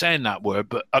 I hate saying that word,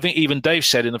 but I think even Dave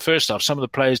said in the first half, some of the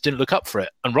players didn't look up for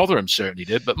it, and Rotherham certainly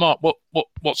did. But Mark,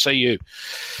 what say you?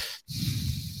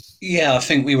 Yeah, I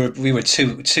think we were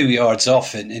two yards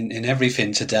off in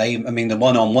everything today. I mean, the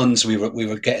one-on-ones we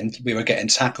were getting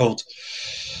tackled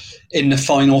in the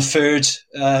final third.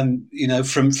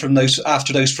 From those,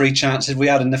 after those 3 chances we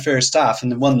had in the first half,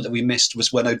 and the one that we missed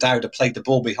was when O'Dowd played the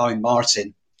ball behind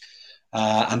Martin,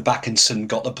 and Backinson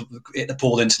hit the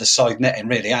ball into the side netting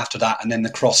really after that, and then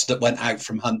the cross that went out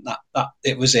from Hunt. That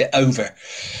it was over.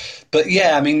 But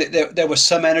yeah, I mean, there was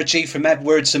some energy from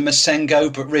Edwards and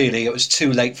Masengo, but really it was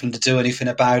too late for them to do anything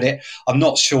about it. I'm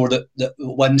not sure that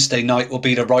Wednesday night will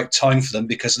be the right time for them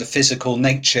because of the physical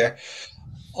nature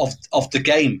of the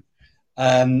game.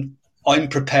 I'm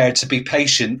prepared to be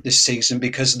patient this season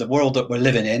because of the world that we're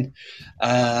living in.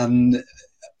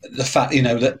 The fact,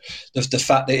 the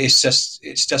fact that it's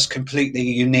just completely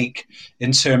unique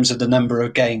in terms of the number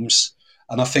of games,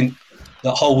 and I think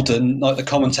that Holden, like the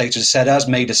commentators said, has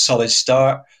made a solid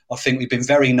start. I think we've been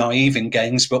very naive in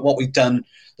games, but what we've done,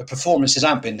 the performances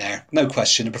haven't been there. No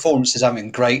question. The performances haven't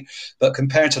been great. But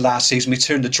compared to last season, we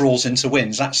turned the draws into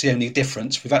wins. That's the only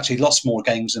difference. We've actually lost more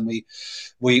games than we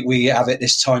have it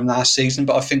this time last season.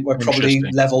 But I think we're probably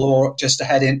level or just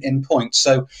ahead in points.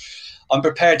 So I'm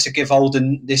prepared to give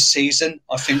Holden this season.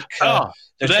 I think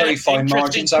there's very fine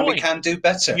margins and we can do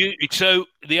better. So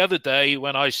the other day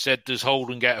when I said, does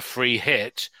Holden get a free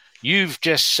hit? You've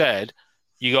just said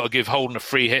you got to give Holden a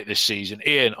free hit this season.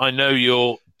 Ian, I know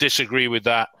you'll disagree with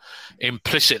that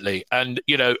implicitly. And,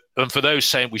 and for those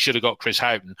saying we should have got Chris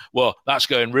Houghton, well, that's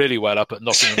going really well up at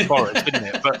Nottingham Forest, isn't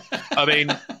it? But, I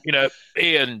mean,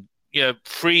 Ian,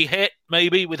 free hit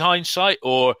maybe with hindsight,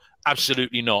 or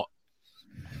absolutely not?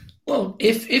 Well,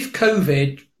 if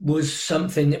COVID was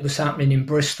something that was happening in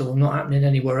Bristol, not happening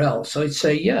anywhere else, I'd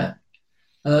say yeah.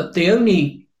 The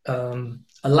only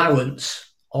allowance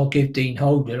I'll give Dean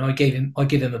Holden, I give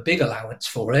him a big allowance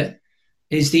for it,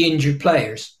 is the injured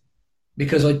players,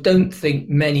 because I don't think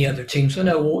many other teams. I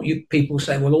know what people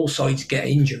say. Well, all sides get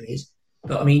injuries,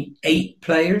 but I mean 8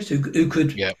 players who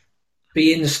could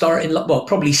be in the starting. Well,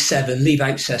 probably 7. Leave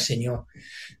out Sessignon.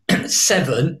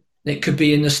 7 that could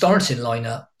be in the starting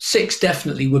lineup. 6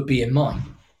 definitely would be in mine.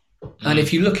 And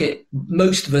if you look at,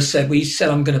 most of us said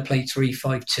I'm going to play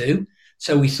 3-5-2.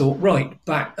 So we thought, right,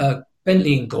 back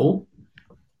Bentley in goal,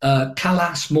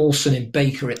 Callas, Mawson, and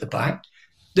Baker at the back.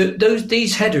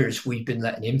 These headers we've been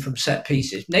letting in from set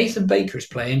pieces. Nathan Baker's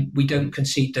playing. We don't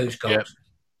concede those goals. Yep.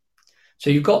 So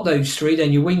you've got those 3.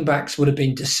 Then your wing backs would have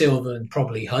been De Silva and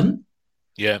probably Hunt.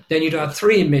 Yeah. Then you'd have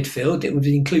 3 in midfield. It would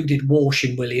have included Walsh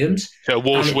and Williams. So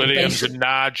Walsh, Williams, and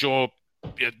Nudge, or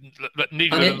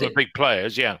neither of them are big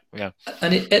players. Yeah.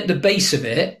 And at the base of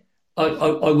it,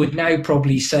 I would now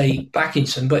probably say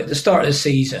Backinson, but at the start of the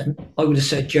season, I would have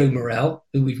said Joe Morrell,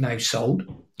 who we've now sold.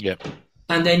 Yeah.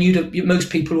 And then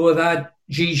most people will have had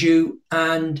Zizou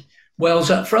and Wells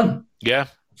up front. Yeah.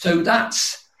 So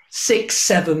that's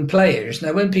 6-7 players.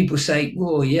 Now, when people say,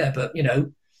 well, yeah, but,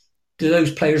 do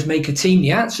those players make a team?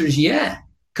 The answer is yeah.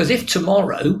 Because if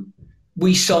tomorrow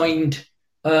we signed,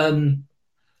 Olivier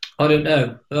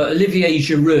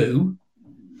Giroud,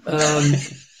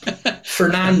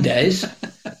 Fernandez,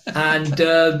 and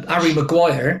Harry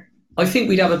Maguire, I think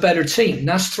we'd have a better team.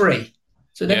 That's 3.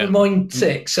 So never mind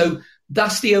 6. So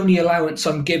that's the only allowance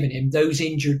I'm giving him, those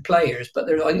injured players. But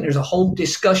I think there's a whole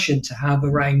discussion to have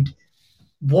around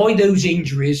why those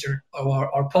injuries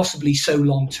are possibly so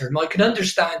long-term. I can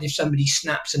understand if somebody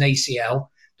snaps an ACL.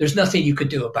 There's nothing you could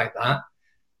do about that.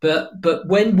 But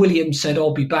when Williams said,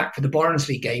 I'll be back for the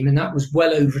Barnsley game, and that was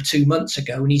well over 2 months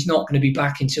ago, and he's not going to be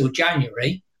back until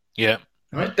January. Yeah.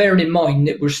 Right. Bearing in mind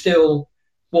that we're still,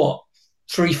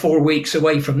 3-4 weeks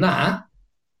away from that,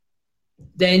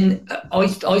 then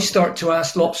I start to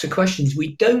ask lots of questions.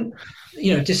 We don't,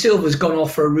 De Silva's gone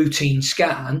off for a routine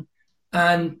scan,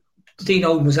 and Dean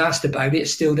Holden was asked about it,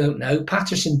 still don't know.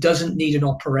 Patterson doesn't need an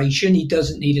operation. He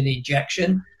doesn't need an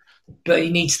injection, but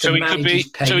he needs to manage his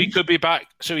pain. So he could be back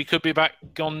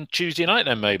on Tuesday night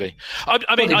then, maybe. I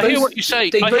hear what you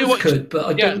say. They both could, but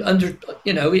I don't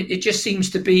it just seems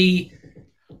to be...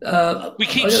 we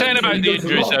keep saying about the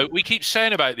injuries, though. We keep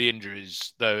saying about the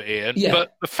injuries, though, Ian. Yeah.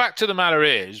 But the fact of the matter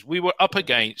is, we were up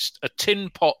against a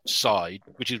tin pot side,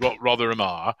 which is what Rotherham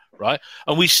are, right?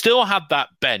 And we still had that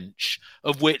bench,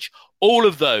 of which all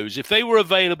of those, if they were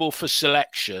available for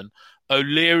selection,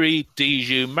 O'Leary,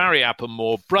 Diju,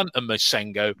 Mariappa-Moore, Brunt, and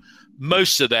Masengo,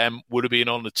 most of them would have been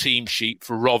on the team sheet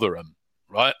for Rotherham,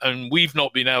 right? And we've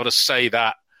not been able to say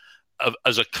that.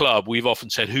 As a club, we've often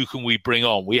said, who can we bring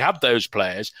on? We have those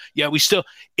players. Yeah,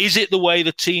 is it the way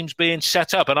the team's being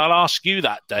set up? And I'll ask you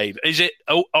that, Dave.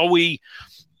 Are we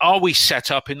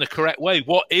set up in the correct way?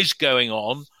 What is going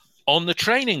on the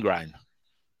training ground?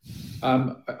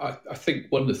 I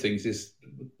think one of the things is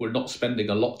we're not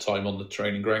spending a lot of time on the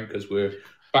training ground because we're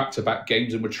back-to-back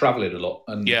games and we're travelling a lot.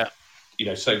 And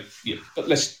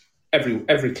but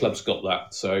every club's got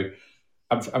that. So,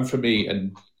 and for me,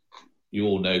 and you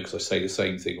all know, because I say the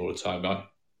same thing all the time,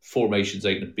 formations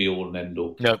ain't the be-all and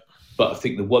end-all. No. But I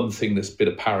think the one thing that's been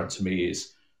apparent to me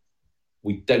is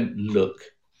we don't look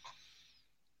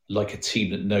like a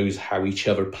team that knows how each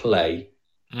other play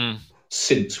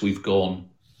since we've gone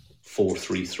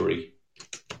 4-3-3.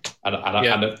 And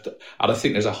I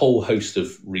think there's a whole host of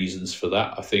reasons for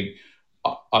that. I think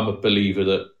I'm a believer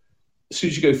that as soon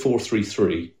as you go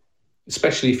 4-3-3,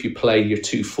 especially if you play your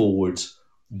 2 forwards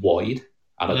wide,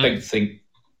 and I don't think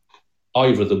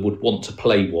either of them would want to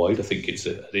play wide. I think it's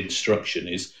an instruction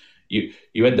is you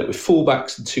end up with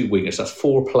fullbacks and 2 wingers. That's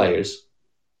 4 players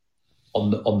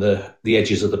on the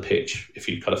edges of the pitch. If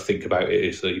you kind of think about it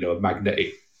as a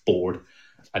magnetic board,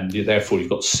 and therefore you've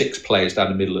got 6 players down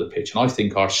the middle of the pitch. And I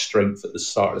think our strength at the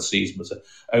start of the season was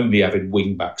only having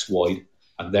wing backs wide,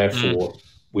 and therefore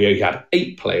we only had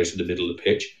 8 players in the middle of the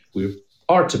pitch. We were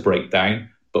hard to break down.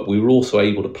 But we were also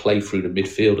able to play through the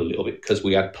midfield a little bit because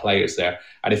we had players there.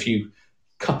 And if you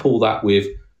couple that with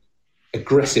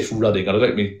aggressive running, and I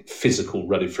don't mean physical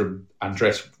running from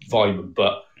Andreas Weimann,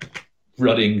 but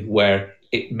running where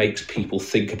it makes people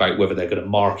think about whether they're going to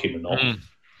mark him or not,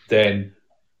 then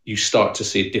you start to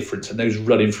see a difference. And those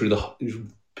running through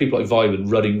people like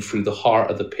Weimann running through the heart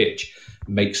of the pitch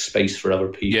makes space for other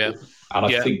people. Yeah. And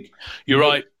I think you're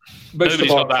right. Nobody's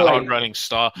got that hard running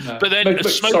style. No. But then let me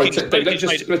just finish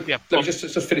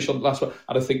on the last one.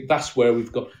 And I think that's where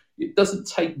we've got. It doesn't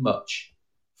take much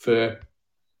for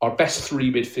our best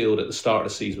three midfield at the start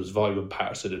of the season was Vyman,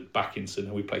 Patterson, and Backinson,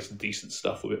 and we played some decent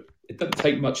stuff with it. It doesn't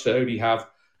take much to only have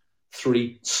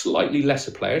three slightly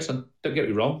lesser players. And don't get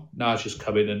me wrong, Naj just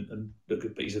come in and look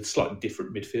good, but he's a slightly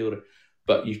different midfielder.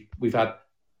 But we've had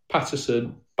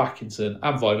Patterson, Backinson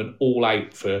and Vyman all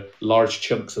out for large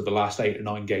chunks of the last 8 or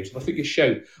 9 games. And I think it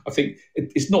showed. I think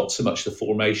it's not so much the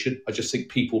formation. I just think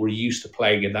people were used to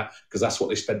playing in that because that's what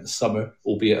they spent the summer,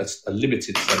 albeit a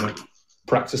limited summer,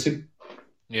 practicing.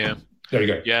 Yeah. There you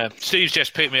go. Yeah. Steve's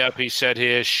just picked me up. He said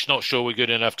here, not sure we're good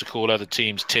enough to call other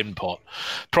teams tin pot.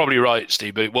 Probably right,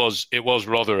 Steve, but it was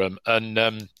Rotherham. And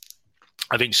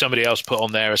I think somebody else put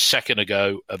on there a second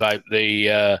ago about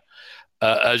the...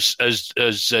 as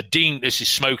Dean, this is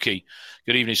Smokey.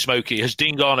 Good evening, Smokey. Has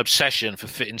Dean got an obsession for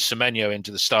fitting Semenyo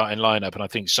into the starting lineup? And I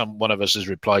think one of us has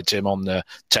replied to him on the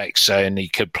text saying he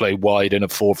could play wide in a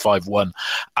 4-5-1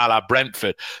 a la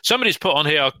Brentford. Somebody's put on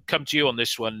here, I'll come to you on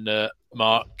this one,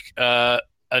 Mark.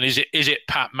 And is it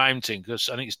Pat Mounting? Because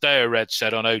I think it's Deo Red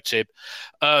said on OTIB.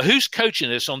 Who's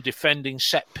coaching us on defending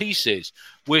set pieces?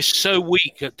 We're so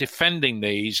weak at defending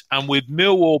these, and with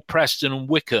Millwall, Preston and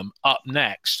Wickham up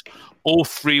next, all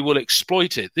three will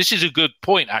exploit it. This is a good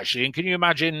point, actually. And can you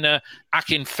imagine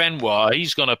Akin Fenwa?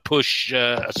 He's going to push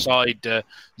aside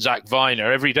Zach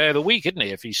Viner every day of the week, isn't he,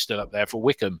 if he's still up there for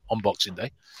Wickham on Boxing Day?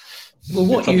 Well,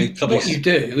 what you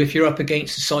do if you're up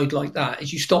against a side like that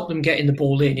is you stop them getting the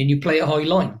ball in and you play a high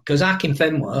line. Because Akin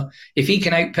Fenwa, if he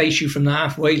can outpace you from the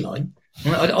halfway line,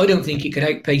 I don't think he could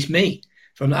outpace me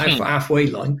from the halfway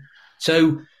line.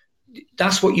 So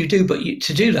that's what you do. But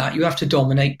to do that, you have to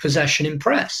dominate possession and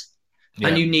press. Yeah.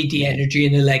 And you need the energy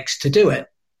and the legs to do it,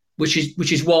 which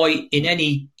is why in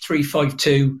any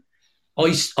 3-5-2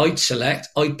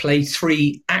 I'd play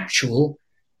 3 actual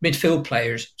midfield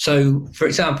players. So, for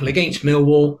example, against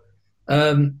Millwall,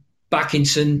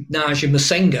 Backinson, Naj and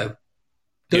Masengo.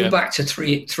 Go back to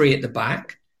three at the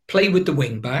back, play with the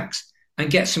wing backs and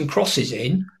get some crosses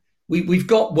in. We've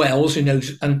got Wells, who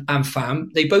knows, and Fam.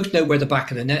 They both know where the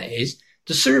back of the net is.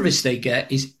 The service they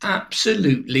get is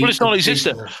absolutely... Well, it's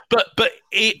non-existent. But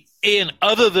Ian,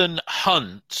 other than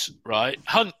Hunt, right?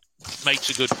 Hunt makes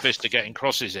a good fist of getting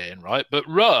crosses in, right? But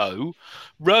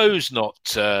Rowe's not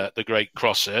the great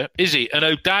crosser, is he? And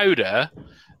O'Dowda,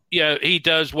 he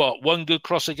does what? 1 good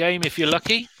cross a game if you're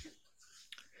lucky?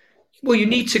 Well, you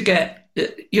need to get,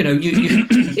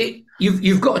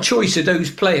 you've got a choice of those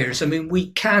players. I mean,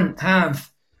 we can't have,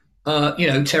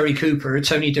 Terry Cooper or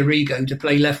Tony DeRigo to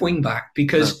play left wing back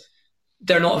because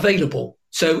they're not available.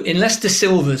 So unless De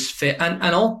Silva's fit, and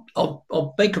I'll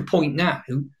make a point now,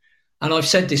 and I've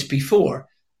said this before,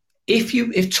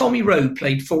 if Tommy Rowe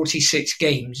played 46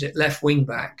 games at left wing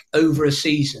back over a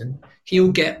season,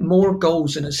 he'll get more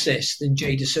goals and assists than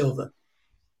Jay De Silva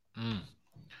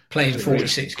playing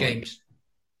 46 games.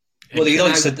 Well,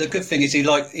 the good thing is he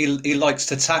likes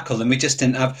to tackle, and we just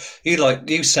didn't have. Like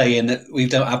you saying that we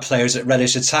don't have players that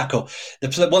relish to tackle.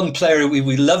 The one player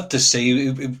we love to see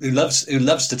who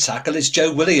loves to tackle is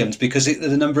Joe Williams, because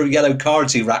the number of yellow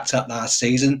cards he racked up last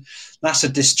season. That's a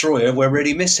destroyer we're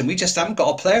really missing. We just haven't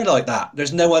got a player like that.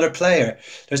 There's no other player.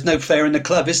 There's no player in the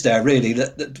club, is there, really,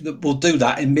 that will do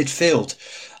that in midfield?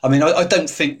 I mean, I don't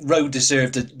think Rowe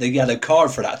deserved the yellow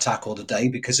card for that tackle today,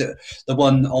 because the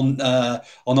one on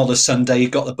Ola Sunday he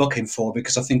got the booking for,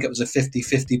 because I think it was a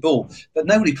 50-50 ball. But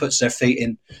nobody puts their feet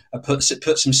in, puts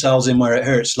themselves in where it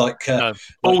hurts. Like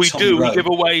all we do, we give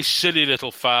away silly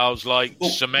little fouls like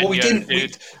Semenyo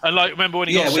did. And remember when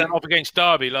he got sent off against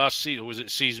Derby last season? Was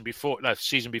it season before? No,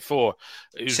 season before.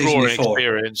 It was roaring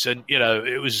experience, and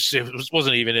it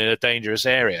wasn't even in a dangerous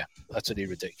area. Utterly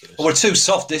ridiculous. Well, we're too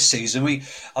soft this season.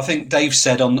 I think Dave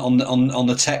said on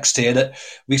the text here that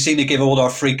we seem to give all our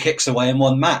free kicks away in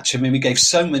one match. I mean, we gave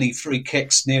so many free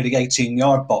kicks near the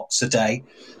 18-yard box a day.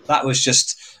 That was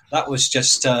just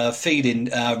feeding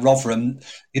Rotherham.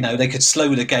 They could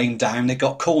slow the game down. They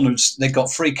got corners. They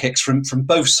got free kicks from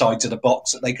both sides of the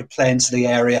box that they could play into the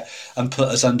area and put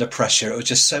us under pressure. It was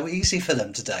just so easy for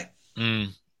them today.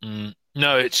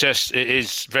 No, it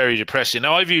is very depressing.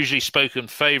 Now, I've usually spoken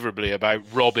favourably about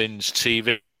Robin's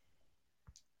TV,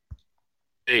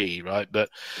 right? But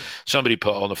somebody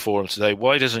put on the forum today,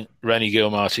 why doesn't Rennie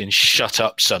Gilmartin shut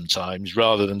up sometimes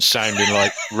rather than sounding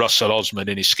like Russell Osman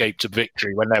in Escape to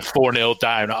Victory when they're 4-0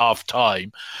 down at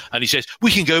half-time? And he says,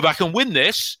 we can go back and win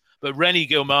this. But Rennie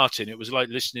Gilmartin, it was like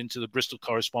listening to the Bristol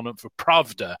correspondent for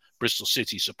Pravda, Bristol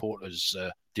City supporters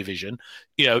division,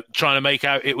 trying to make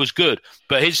out it was good.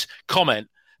 But his comment,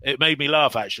 it made me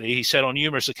laugh, actually. He said on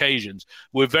numerous occasions,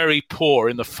 we're very poor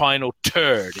in the final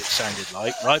third, it sounded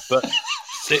like, right? But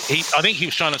I think he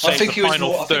was trying to say the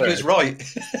final third. I think he was right.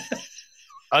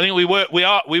 I think we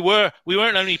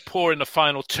weren't only poor in the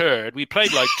final third. We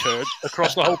played like turds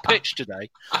across the whole pitch today.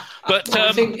 But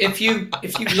I think if you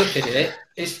look at it,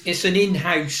 it's an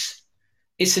in-house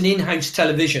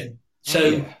television.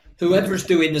 So whoever's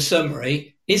doing the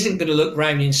summary isn't going to look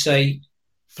round and say,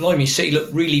 "Blimey, City look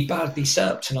really badly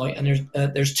set up tonight," and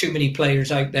there's too many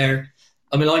players out there.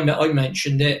 I mean, I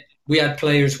mentioned it. We had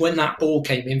players when that ball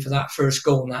came in for that first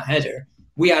goal and that header.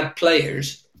 We had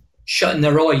players shutting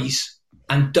their eyes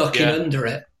and ducking under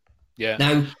it. Yeah.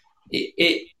 Now,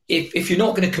 if you're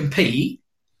not going to compete,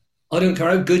 I don't care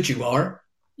how good you are,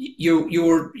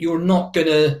 you're not going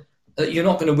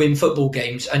to win football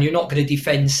games, and you're not going to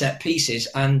defend set pieces.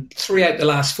 And 3 out the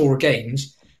last 4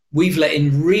 games, we've let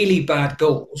in really bad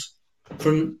goals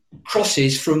from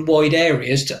crosses from wide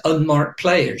areas to unmarked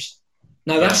players.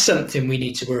 Now, that's something we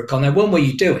need to work on. Now, one way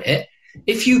you do it,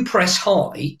 if you press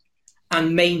high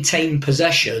and maintain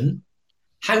possession,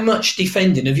 how much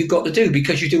defending have you got to do?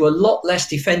 Because you do a lot less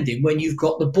defending when you've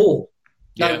got the ball.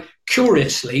 Now,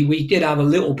 curiously, we did have a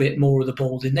little bit more of the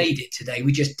ball than they did today.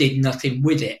 We just did nothing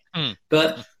with it.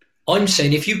 But I'm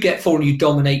saying if you get forward and you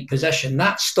dominate possession,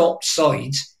 that stops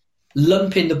sides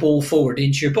lumping the ball forward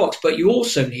into your box. But you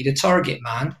also need a target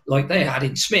man, like they had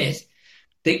in Smith,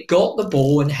 that got the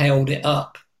ball and held it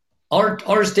up.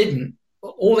 Ours didn't.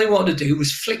 All they wanted to do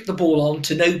was flick the ball on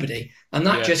to nobody, and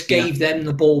that just gave them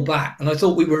the ball back. And I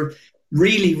thought we were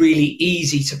really, really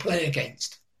easy to play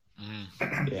against.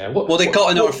 Well, they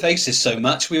got in our faces so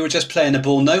much. We were just playing the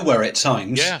ball nowhere at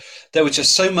times. Yeah. There was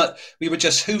just so much. We were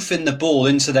just hoofing the ball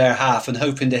into their half and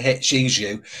hoping to hit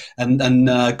Zizou,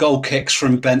 and goal kicks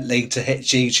from Bentley to hit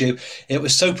Zizou. It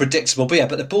was so predictable.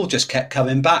 But the ball just kept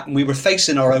coming back, and we were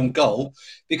facing our own goal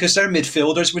because their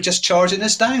midfielders were just charging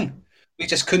us down. We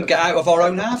just couldn't get out of our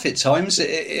own half at times.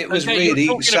 It was really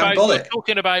shambolic.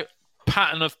 Talking about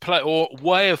pattern of play or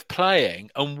way of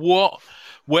playing, and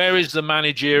where is the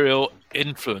managerial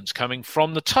influence coming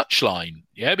from the touchline?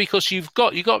 Yeah, because you've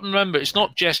got to remember, it's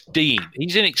not just Dean.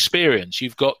 He's inexperienced.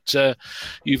 You've got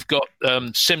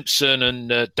Simpson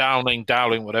and Dowling,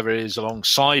 whatever it is,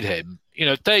 alongside him. You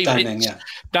know, Dave.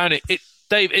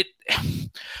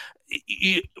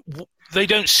 They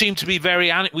don't seem to be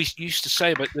very. We used to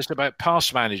say about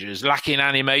past managers lacking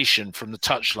animation from the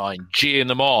touchline, geeing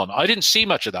them on. I didn't see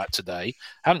much of that today.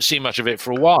 Haven't seen much of it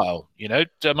for a while. You know,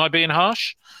 am I being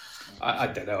harsh? I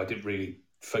don't know. I didn't really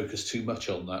focus too much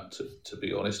on that, to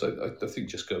be honest. I think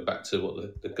just going back to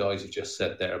what the guys have just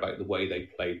said there about the way they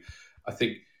played. I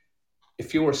think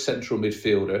if you're a central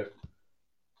midfielder,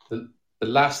 the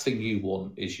last thing you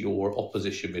want is your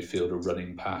opposition midfielder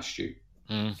running past you,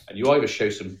 and you either show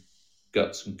some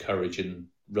guts and courage and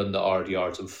run the hard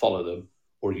yards and follow them,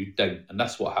 or you don't. And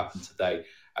that's what happened today.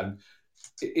 And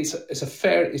it's a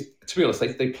fair. To be honest,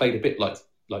 they played a bit like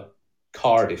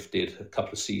Cardiff did a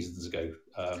couple of seasons ago.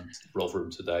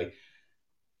 Rotherham today.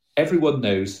 Everyone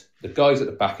knows the guys at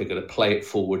the back are going to play it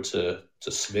forward to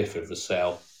Smith or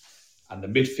Vassell, and the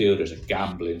midfielders are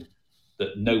gambling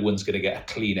that no one's going to get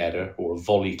a clean header or a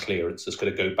volley clearance that's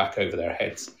going to go back over their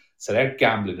heads. So they're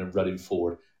gambling and running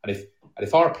forward. And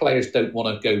if our players don't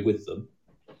want to go with them,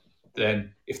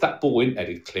 then if that ball isn't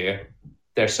headed clear,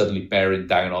 they're suddenly bearing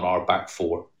down on our back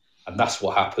four. And that's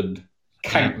what happened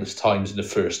countless times in the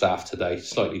first half today,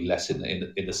 slightly less in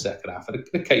the second half. And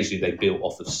occasionally they built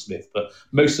off of Smith, but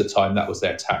most of the time that was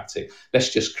their tactic. Let's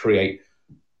just create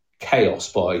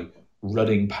chaos by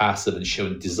running past them and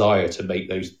showing desire to make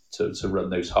those to run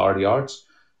those hard yards.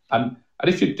 And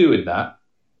if you're doing that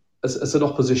as an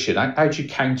opposition, how do you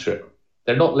counter it?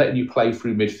 They're not letting you play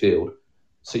through midfield.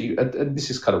 So and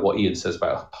this is kind of what Ian says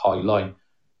about a high line.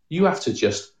 You have to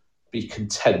just be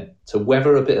content to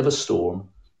weather a bit of a storm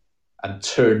and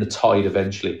turn the tide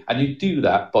eventually. And you do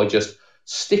that by just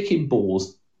sticking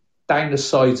balls down the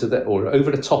sides of or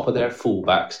over the top of their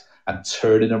fullbacks and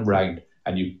turning them round.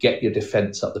 And you get your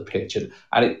defence up the pitch. And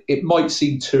it might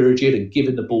seem turgid and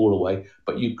giving the ball away,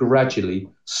 but you gradually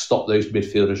stop those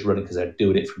midfielders running because they're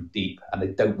doing it from deep and they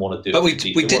don't want to do it. But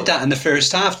we did that in the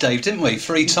first half, Dave, didn't we?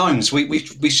 3 times.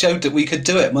 We showed that we could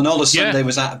do it. When all of a sudden they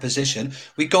was out of position,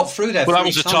 we got through there. Well, that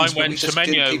was the time when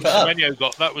Semenyo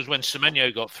got. That was when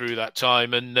Semenyo got through that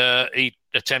time, and he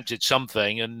attempted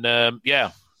something, and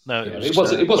it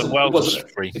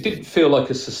wasn't free. It didn't feel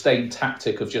like a sustained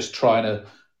tactic of just trying to,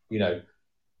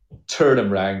 turn them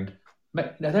round.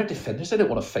 Now, they're defenders. They don't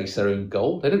want to face their own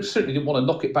goal. They certainly didn't want to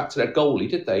knock it back to their goalie,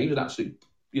 did they? He was an absolute,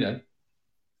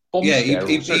 bomb scare.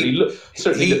 He certainly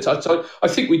looked. I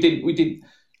think we didn't.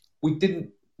 we didn't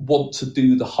want to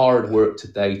do the hard work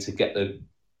today to get the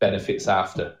benefits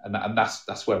after, and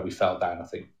that's where we fell down, I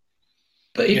think.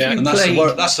 But if you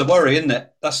that's the worry, isn't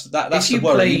it? That's the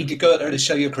worry. You go out there to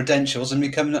show your credentials and you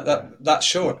come that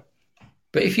short.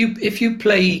 But if you're going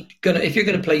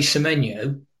to play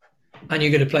Semenyo and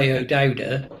you're going to play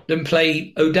O'Dowda, then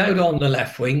play O'Dowda on the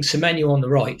left wing, Semenyo on the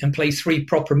right, and play three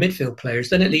proper midfield players.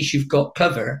 Then at least you've got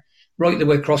cover right the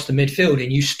way across the midfield,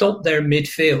 and you stop their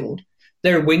midfield,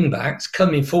 their wing backs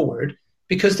coming forward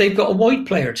because they've got a wide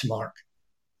player to mark.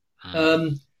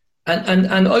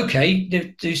 And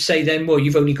okay, do say then, well,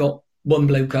 you've only got one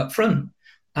bloke up front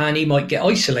and he might get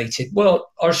isolated.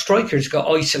 Well, our strikers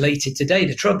got isolated today.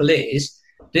 The trouble is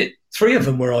that three of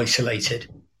them were isolated.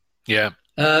 Yeah.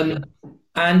 And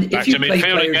back if you to play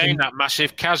midfield players again, that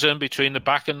massive chasm between the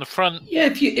back and the front. Yeah,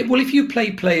 if you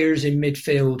play players in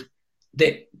midfield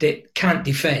that can't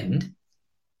defend,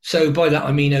 so by that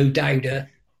I mean O'Dowda,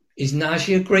 is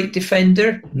Nagy a great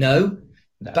defender? No.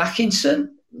 Backinson?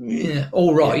 Yeah,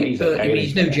 all right, he's but okay,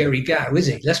 he's no Jerry Gow, is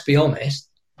he? Let's be honest.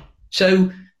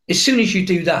 So as soon as you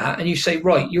do that and you say,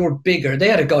 right, you're bigger, they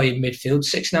had a guy in midfield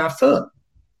 6.5 foot,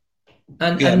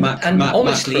 and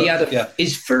honestly,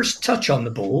 his first touch on the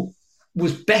ball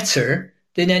was better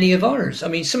than any of ours. I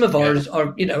mean, some of ours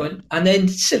are, and then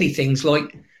silly things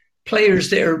like players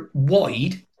that are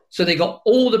wide, so they got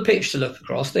all the pitch to look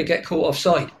across, they get caught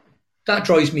offside. That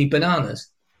drives me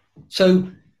bananas. So.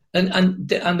 And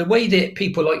the way that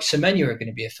people like Semenyo are going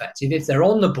to be effective if they're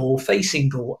on the ball, facing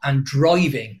goal and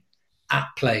driving at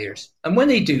players. And when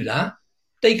they do that,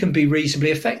 they can be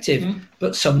reasonably effective.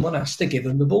 But someone has to give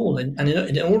them the ball. And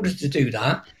in order to do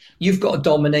that, you've got to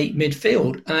dominate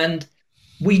midfield. And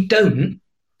we don't.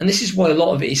 And this is why a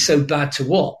lot of it is so bad to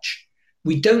watch.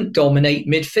 We don't dominate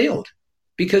midfield.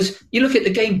 Because you look at the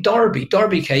game Derby.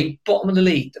 Derby came bottom of the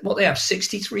league. What they have,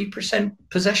 63%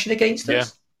 possession against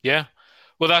us? Yeah.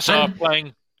 Well, that's our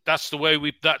playing. That's the way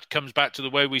that comes back to the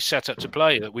way we set up to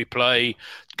play. That we play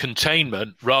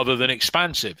containment rather than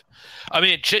expansive. I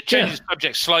mean, it changes the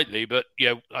subject slightly, but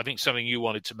I think something you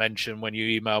wanted to mention when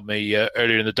you emailed me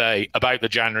earlier in the day about the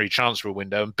January transfer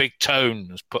window. And Big Tone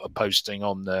has put a posting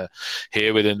on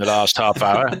here within the last half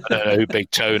hour. I don't know who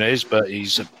Big Tone is, but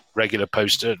he's a regular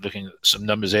poster. Looking at some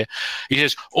numbers here, he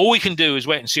says all we can do is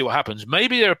wait and see what happens.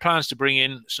 Maybe there are plans to bring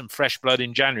in some fresh blood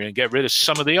in January and get rid of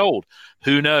some of the old.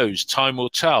 Who knows? Time will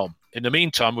tell. In the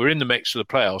meantime, we're in the mix for the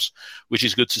playoffs, which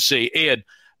is good to see. Ian,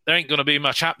 there ain't going to be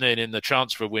much happening in the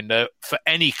transfer window for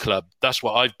any club. That's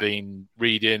what I've been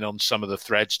reading on some of the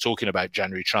threads talking about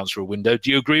January transfer window.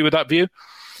 Do you agree with that view?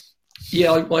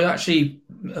 Yeah, I actually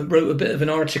wrote a bit of an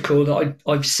article that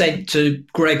I've sent to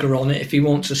Gregor on it if he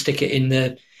wants to stick it in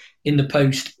the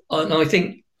post. And I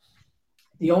think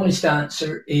the honest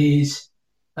answer is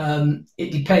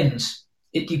it depends.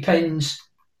 It depends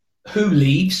who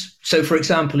leaves. So, for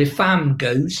example, if Pham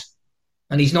goes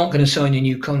and he's not going to sign a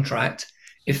new contract,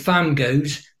 if Pham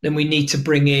goes, then we need to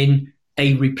bring in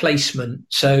a replacement.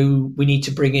 So we need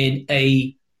to bring in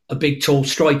a big, tall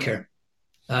striker.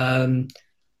 Or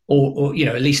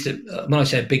at least when I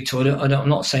say a big tall, I'm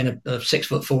not saying a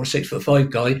 6'4",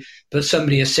 6'5" guy, but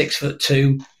somebody a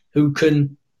 6'2" who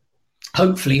can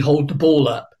hopefully hold the ball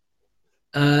up.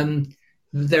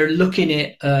 They're looking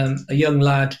at a young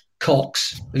lad,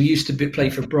 Cox, who used to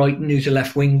play for Brighton, who's a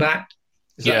left wing back.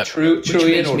 Is that true? Which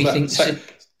makes me think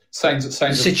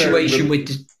the situation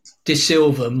with De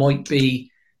Silva might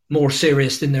be more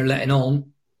serious than they're letting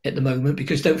on at the moment,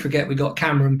 because don't forget we got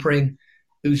Cameron Pring,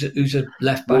 who's a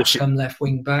left back, come left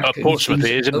wing back. Portsmouth,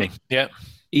 isn't he? Yeah.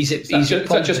 Is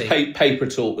that just paper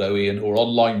talk though, Ian, or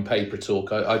online paper talk?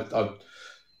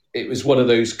 It was one of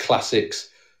those classics.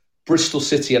 Bristol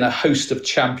City and a host of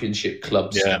championship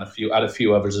clubs, and a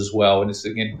few others as well. And it's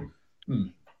thinking,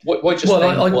 why just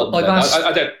name one? I've asked,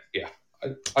 I don't. Yeah,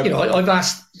 I've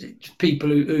asked people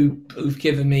who've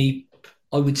given me,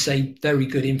 I would say, very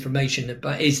good information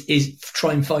about is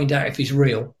try and find out if he's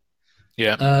real.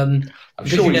 Yeah, I'm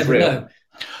sure you he's never real. know.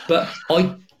 But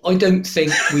I don't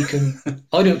think we can.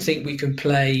 I don't think we can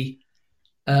play.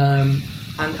 And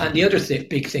the other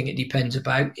big thing it depends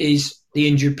about is the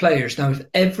injured players. Now, if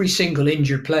every single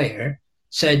injured player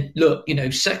said, look,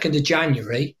 2nd of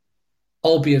January,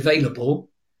 I'll be available,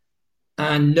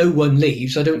 and no one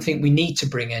leaves, I don't think we need to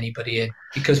bring anybody in,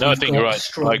 because I think you're right.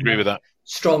 I agree with that.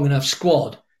 Strong enough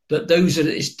squad. But there's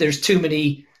too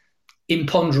many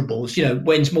imponderables.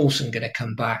 When's Mawson going to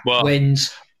come back? Well, when's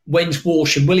when's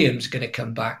Walsh and Williams going to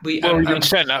come back? We've been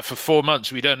saying that for 4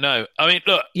 months. We don't know. I mean,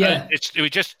 look, we're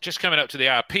just coming up to the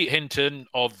hour. Pete Hinton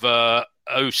of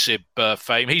OSIB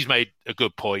fame, he's made a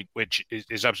good point, which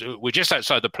is absolutely. We're just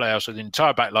outside the playoffs with the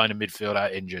entire back line and midfield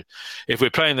out injured. If we're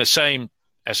playing the same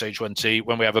SH1T,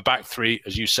 when we have a back three,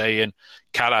 as you say, in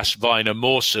Callas, Viner,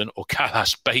 Mawson, or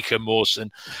Callas, Baker,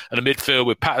 Mawson, and a midfield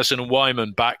with Patterson and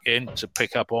Wyman back in, to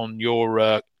pick up on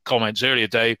your comments earlier,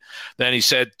 Dave, then he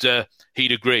said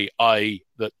he'd agree, i.e.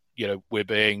 that, we're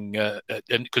being,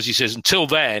 because he says until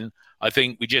then, I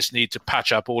think we just need to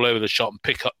patch up all over the shop and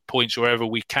pick up points wherever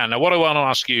we can. Now, what I want to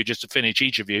ask you, just to finish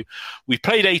each of you, we've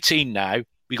played 18 now.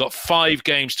 We've got 5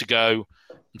 games to go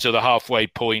until the halfway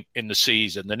point in the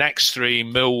season. The next 3,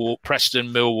 Millwall, Preston,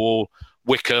 Millwall,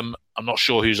 Wickham. I'm not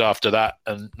sure who's after that,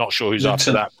 and not sure who's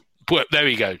after that. But there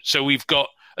we go. So we've got,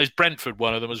 is Brentford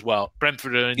one of them as well?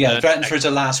 Brentford. Brentford's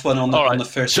the last one on the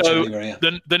 1st of January.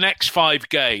 Yeah. The next 5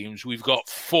 games, we've got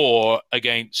 4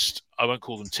 against, I won't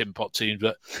call them tin pot teams,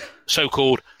 but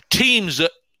so-called teams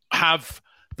that have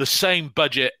the same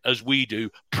budget as we do,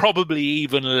 probably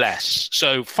even less.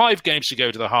 So 5 games to go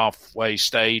to the halfway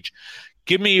stage.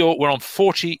 Give me we're on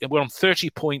 30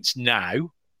 points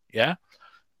now. Yeah.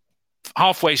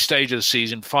 Halfway stage of the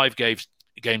season, 5 games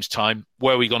time.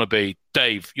 Where are we going to be?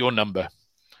 Dave, your number.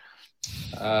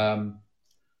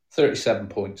 37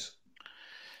 points.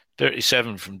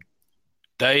 37 from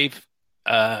Dave.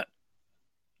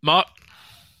 Mark?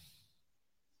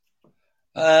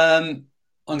 I'm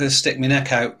going to stick my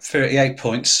neck out. 38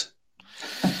 points.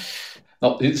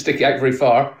 You didn't stick it out very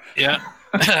far. Yeah.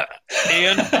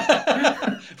 Ian?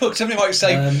 Look, somebody might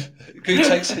say, who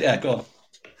takes it? Yeah, go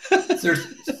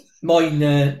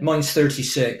on. Mine's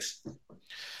 36.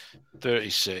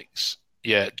 36.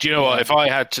 Yeah. Do you know what? If I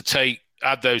had to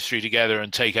add those 3 together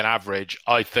and take an average,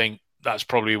 I think that's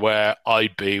probably where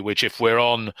I'd be, which if we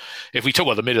talk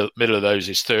about the middle of those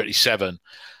is 37,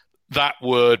 that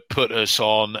would put us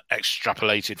on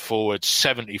extrapolated forward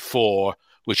 74,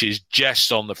 which is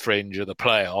just on the fringe of the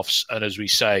playoffs. And as we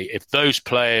say, if those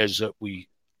players that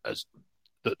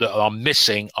that are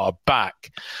missing are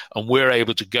back, and we're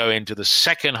able to go into the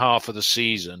second half of the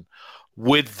season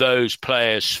with those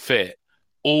players fit,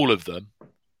 all of them,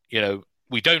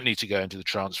 we don't need to go into the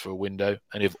transfer window.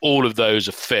 And if all of those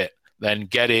are fit, then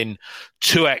get in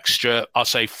 5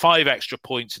 extra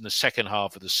points in the second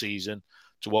half of the season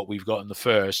to what we've got in the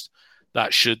first.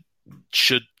 That should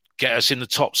get us in the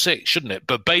top 6, shouldn't it?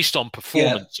 But based on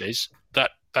performances,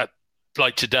 that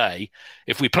like today,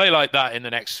 if we play like that in the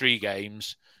next 3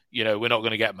 games, we're not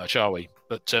going to get much, are we?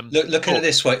 But look at it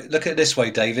this way. Look at it this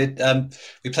way, David.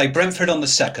 We play Brentford on the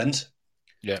 2nd.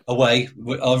 Yeah. Away.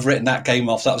 I've written that game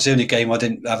off. That was the only game I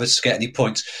didn't have us get any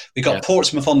points. We got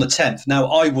Portsmouth on the 10th. Now,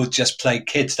 I would just play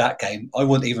kids that game. I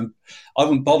wouldn't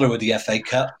bother with the FA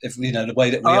Cup if the way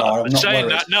that we are. I'm not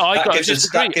worried. I got to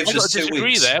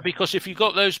disagree there, because if you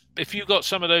got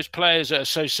some of those players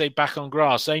that are say back on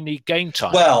grass, they need game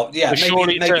time. Well, yeah,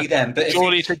 maybe them, but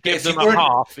surely to give them a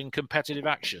half in competitive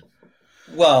action.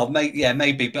 Well,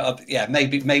 maybe, but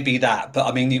maybe that. But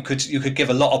I mean, you could give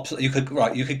a lot of you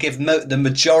could give the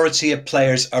majority of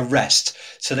players a rest,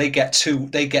 so they get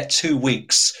 2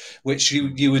 weeks, which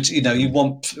we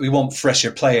want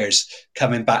fresher players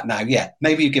coming back now. Yeah,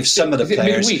 maybe you give some of the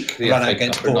players run out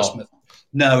against Portsmouth.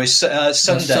 No, it's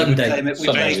Sunday. We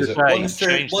play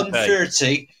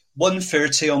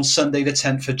 1:30 on Sunday, the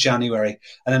 10th of January,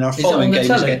 and then our following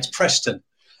game is against Preston.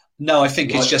 No, I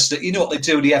think it's just that, what they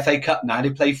do in the FA Cup now? They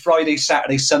play Friday,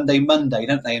 Saturday, Sunday, Monday,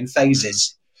 don't they, in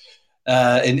phases.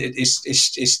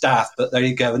 It's staff, but there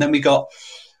you go. And then we got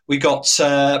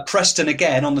Preston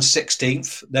again on the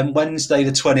 16th. Then Wednesday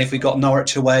the 20th we got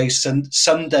Norwich away.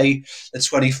 Sunday the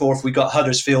 24th we got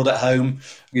Huddersfield at home.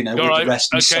 With the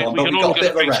rest and so on. But we got a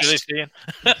bit of a rest.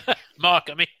 Mark,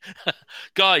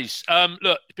 guys,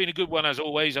 look, it's been a good one as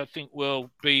always. I think we'll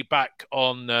be back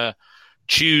on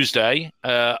Tuesday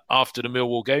after the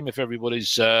Millwall game, if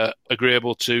everybody's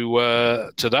agreeable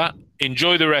to that.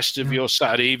 Enjoy the rest of your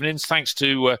Saturday evenings. Thanks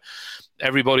to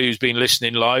everybody who's been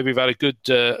listening live. We've had a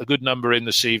good number in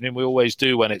this evening. We always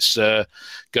do when it's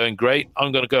going great.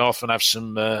 I'm going to go off and have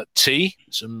some tea,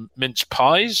 some mince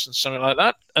pies and something like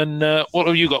that. And what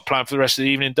have you got planned for the rest of the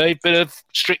evening, Dave? Bit of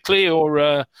Strictly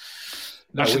or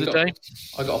rest of the day?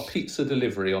 I got a pizza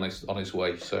delivery on his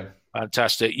way, so...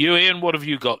 Fantastic. You, Ian, what have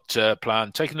you got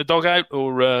planned? Taking the dog out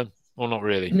or not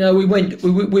really? No, we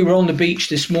were on the beach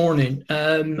this morning.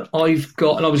 I was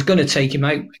going to take him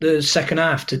out the second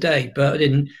half today, but I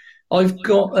didn't. I've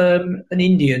got an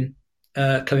Indian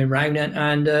coming round,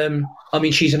 and I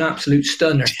mean, she's an absolute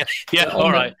stunner. Yeah,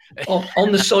 all right.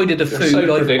 On the side of the food, so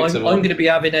I'm predictable. going to be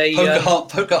having a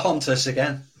Pocahontas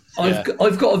again. I've got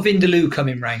a vindaloo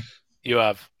coming round. You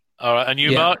have. All right, and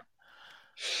you, Yeah. Mark?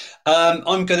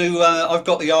 I'm going to. I've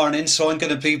got the iron in, so I'm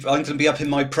going to be up in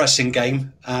my pressing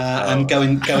game and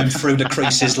going through the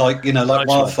creases like Nice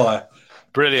wildfire.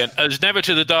 Brilliant. As Never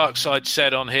to the Dark Side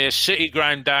said on here, City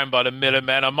ground down by the Miller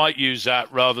men. I might use that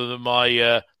rather than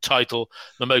my title,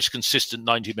 the most consistent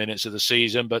 90 minutes of the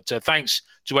season. But thanks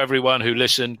to everyone who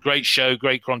listened. Great show,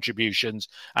 great contributions,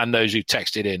 and those who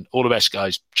texted in. All the best,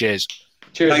 guys. Cheers.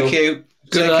 Cheers. Thank you.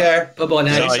 Good Take luck. care. Bye-bye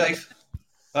now. Stay safe.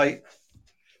 Bye.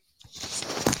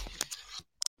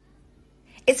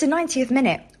 It's the 90th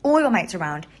minute. All your mates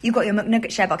around. You've got your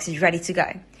McNugget share boxes ready to go.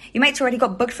 Your mates already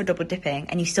got booked for double dipping,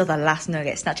 and you still the last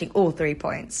nugget, snatching all 3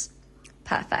 points.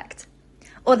 Perfect.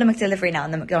 Order McDelivery now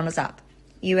on the McDonald's app.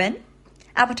 You in?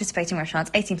 At participating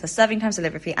restaurants, 18 plus serving times,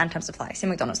 delivery fee, and time supply. See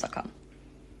mcdonalds.com.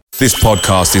 This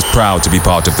podcast is proud to be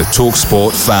part of the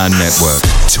TalkSport Fan Network.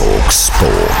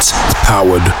 TalkSport.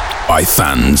 Powered by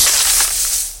fans.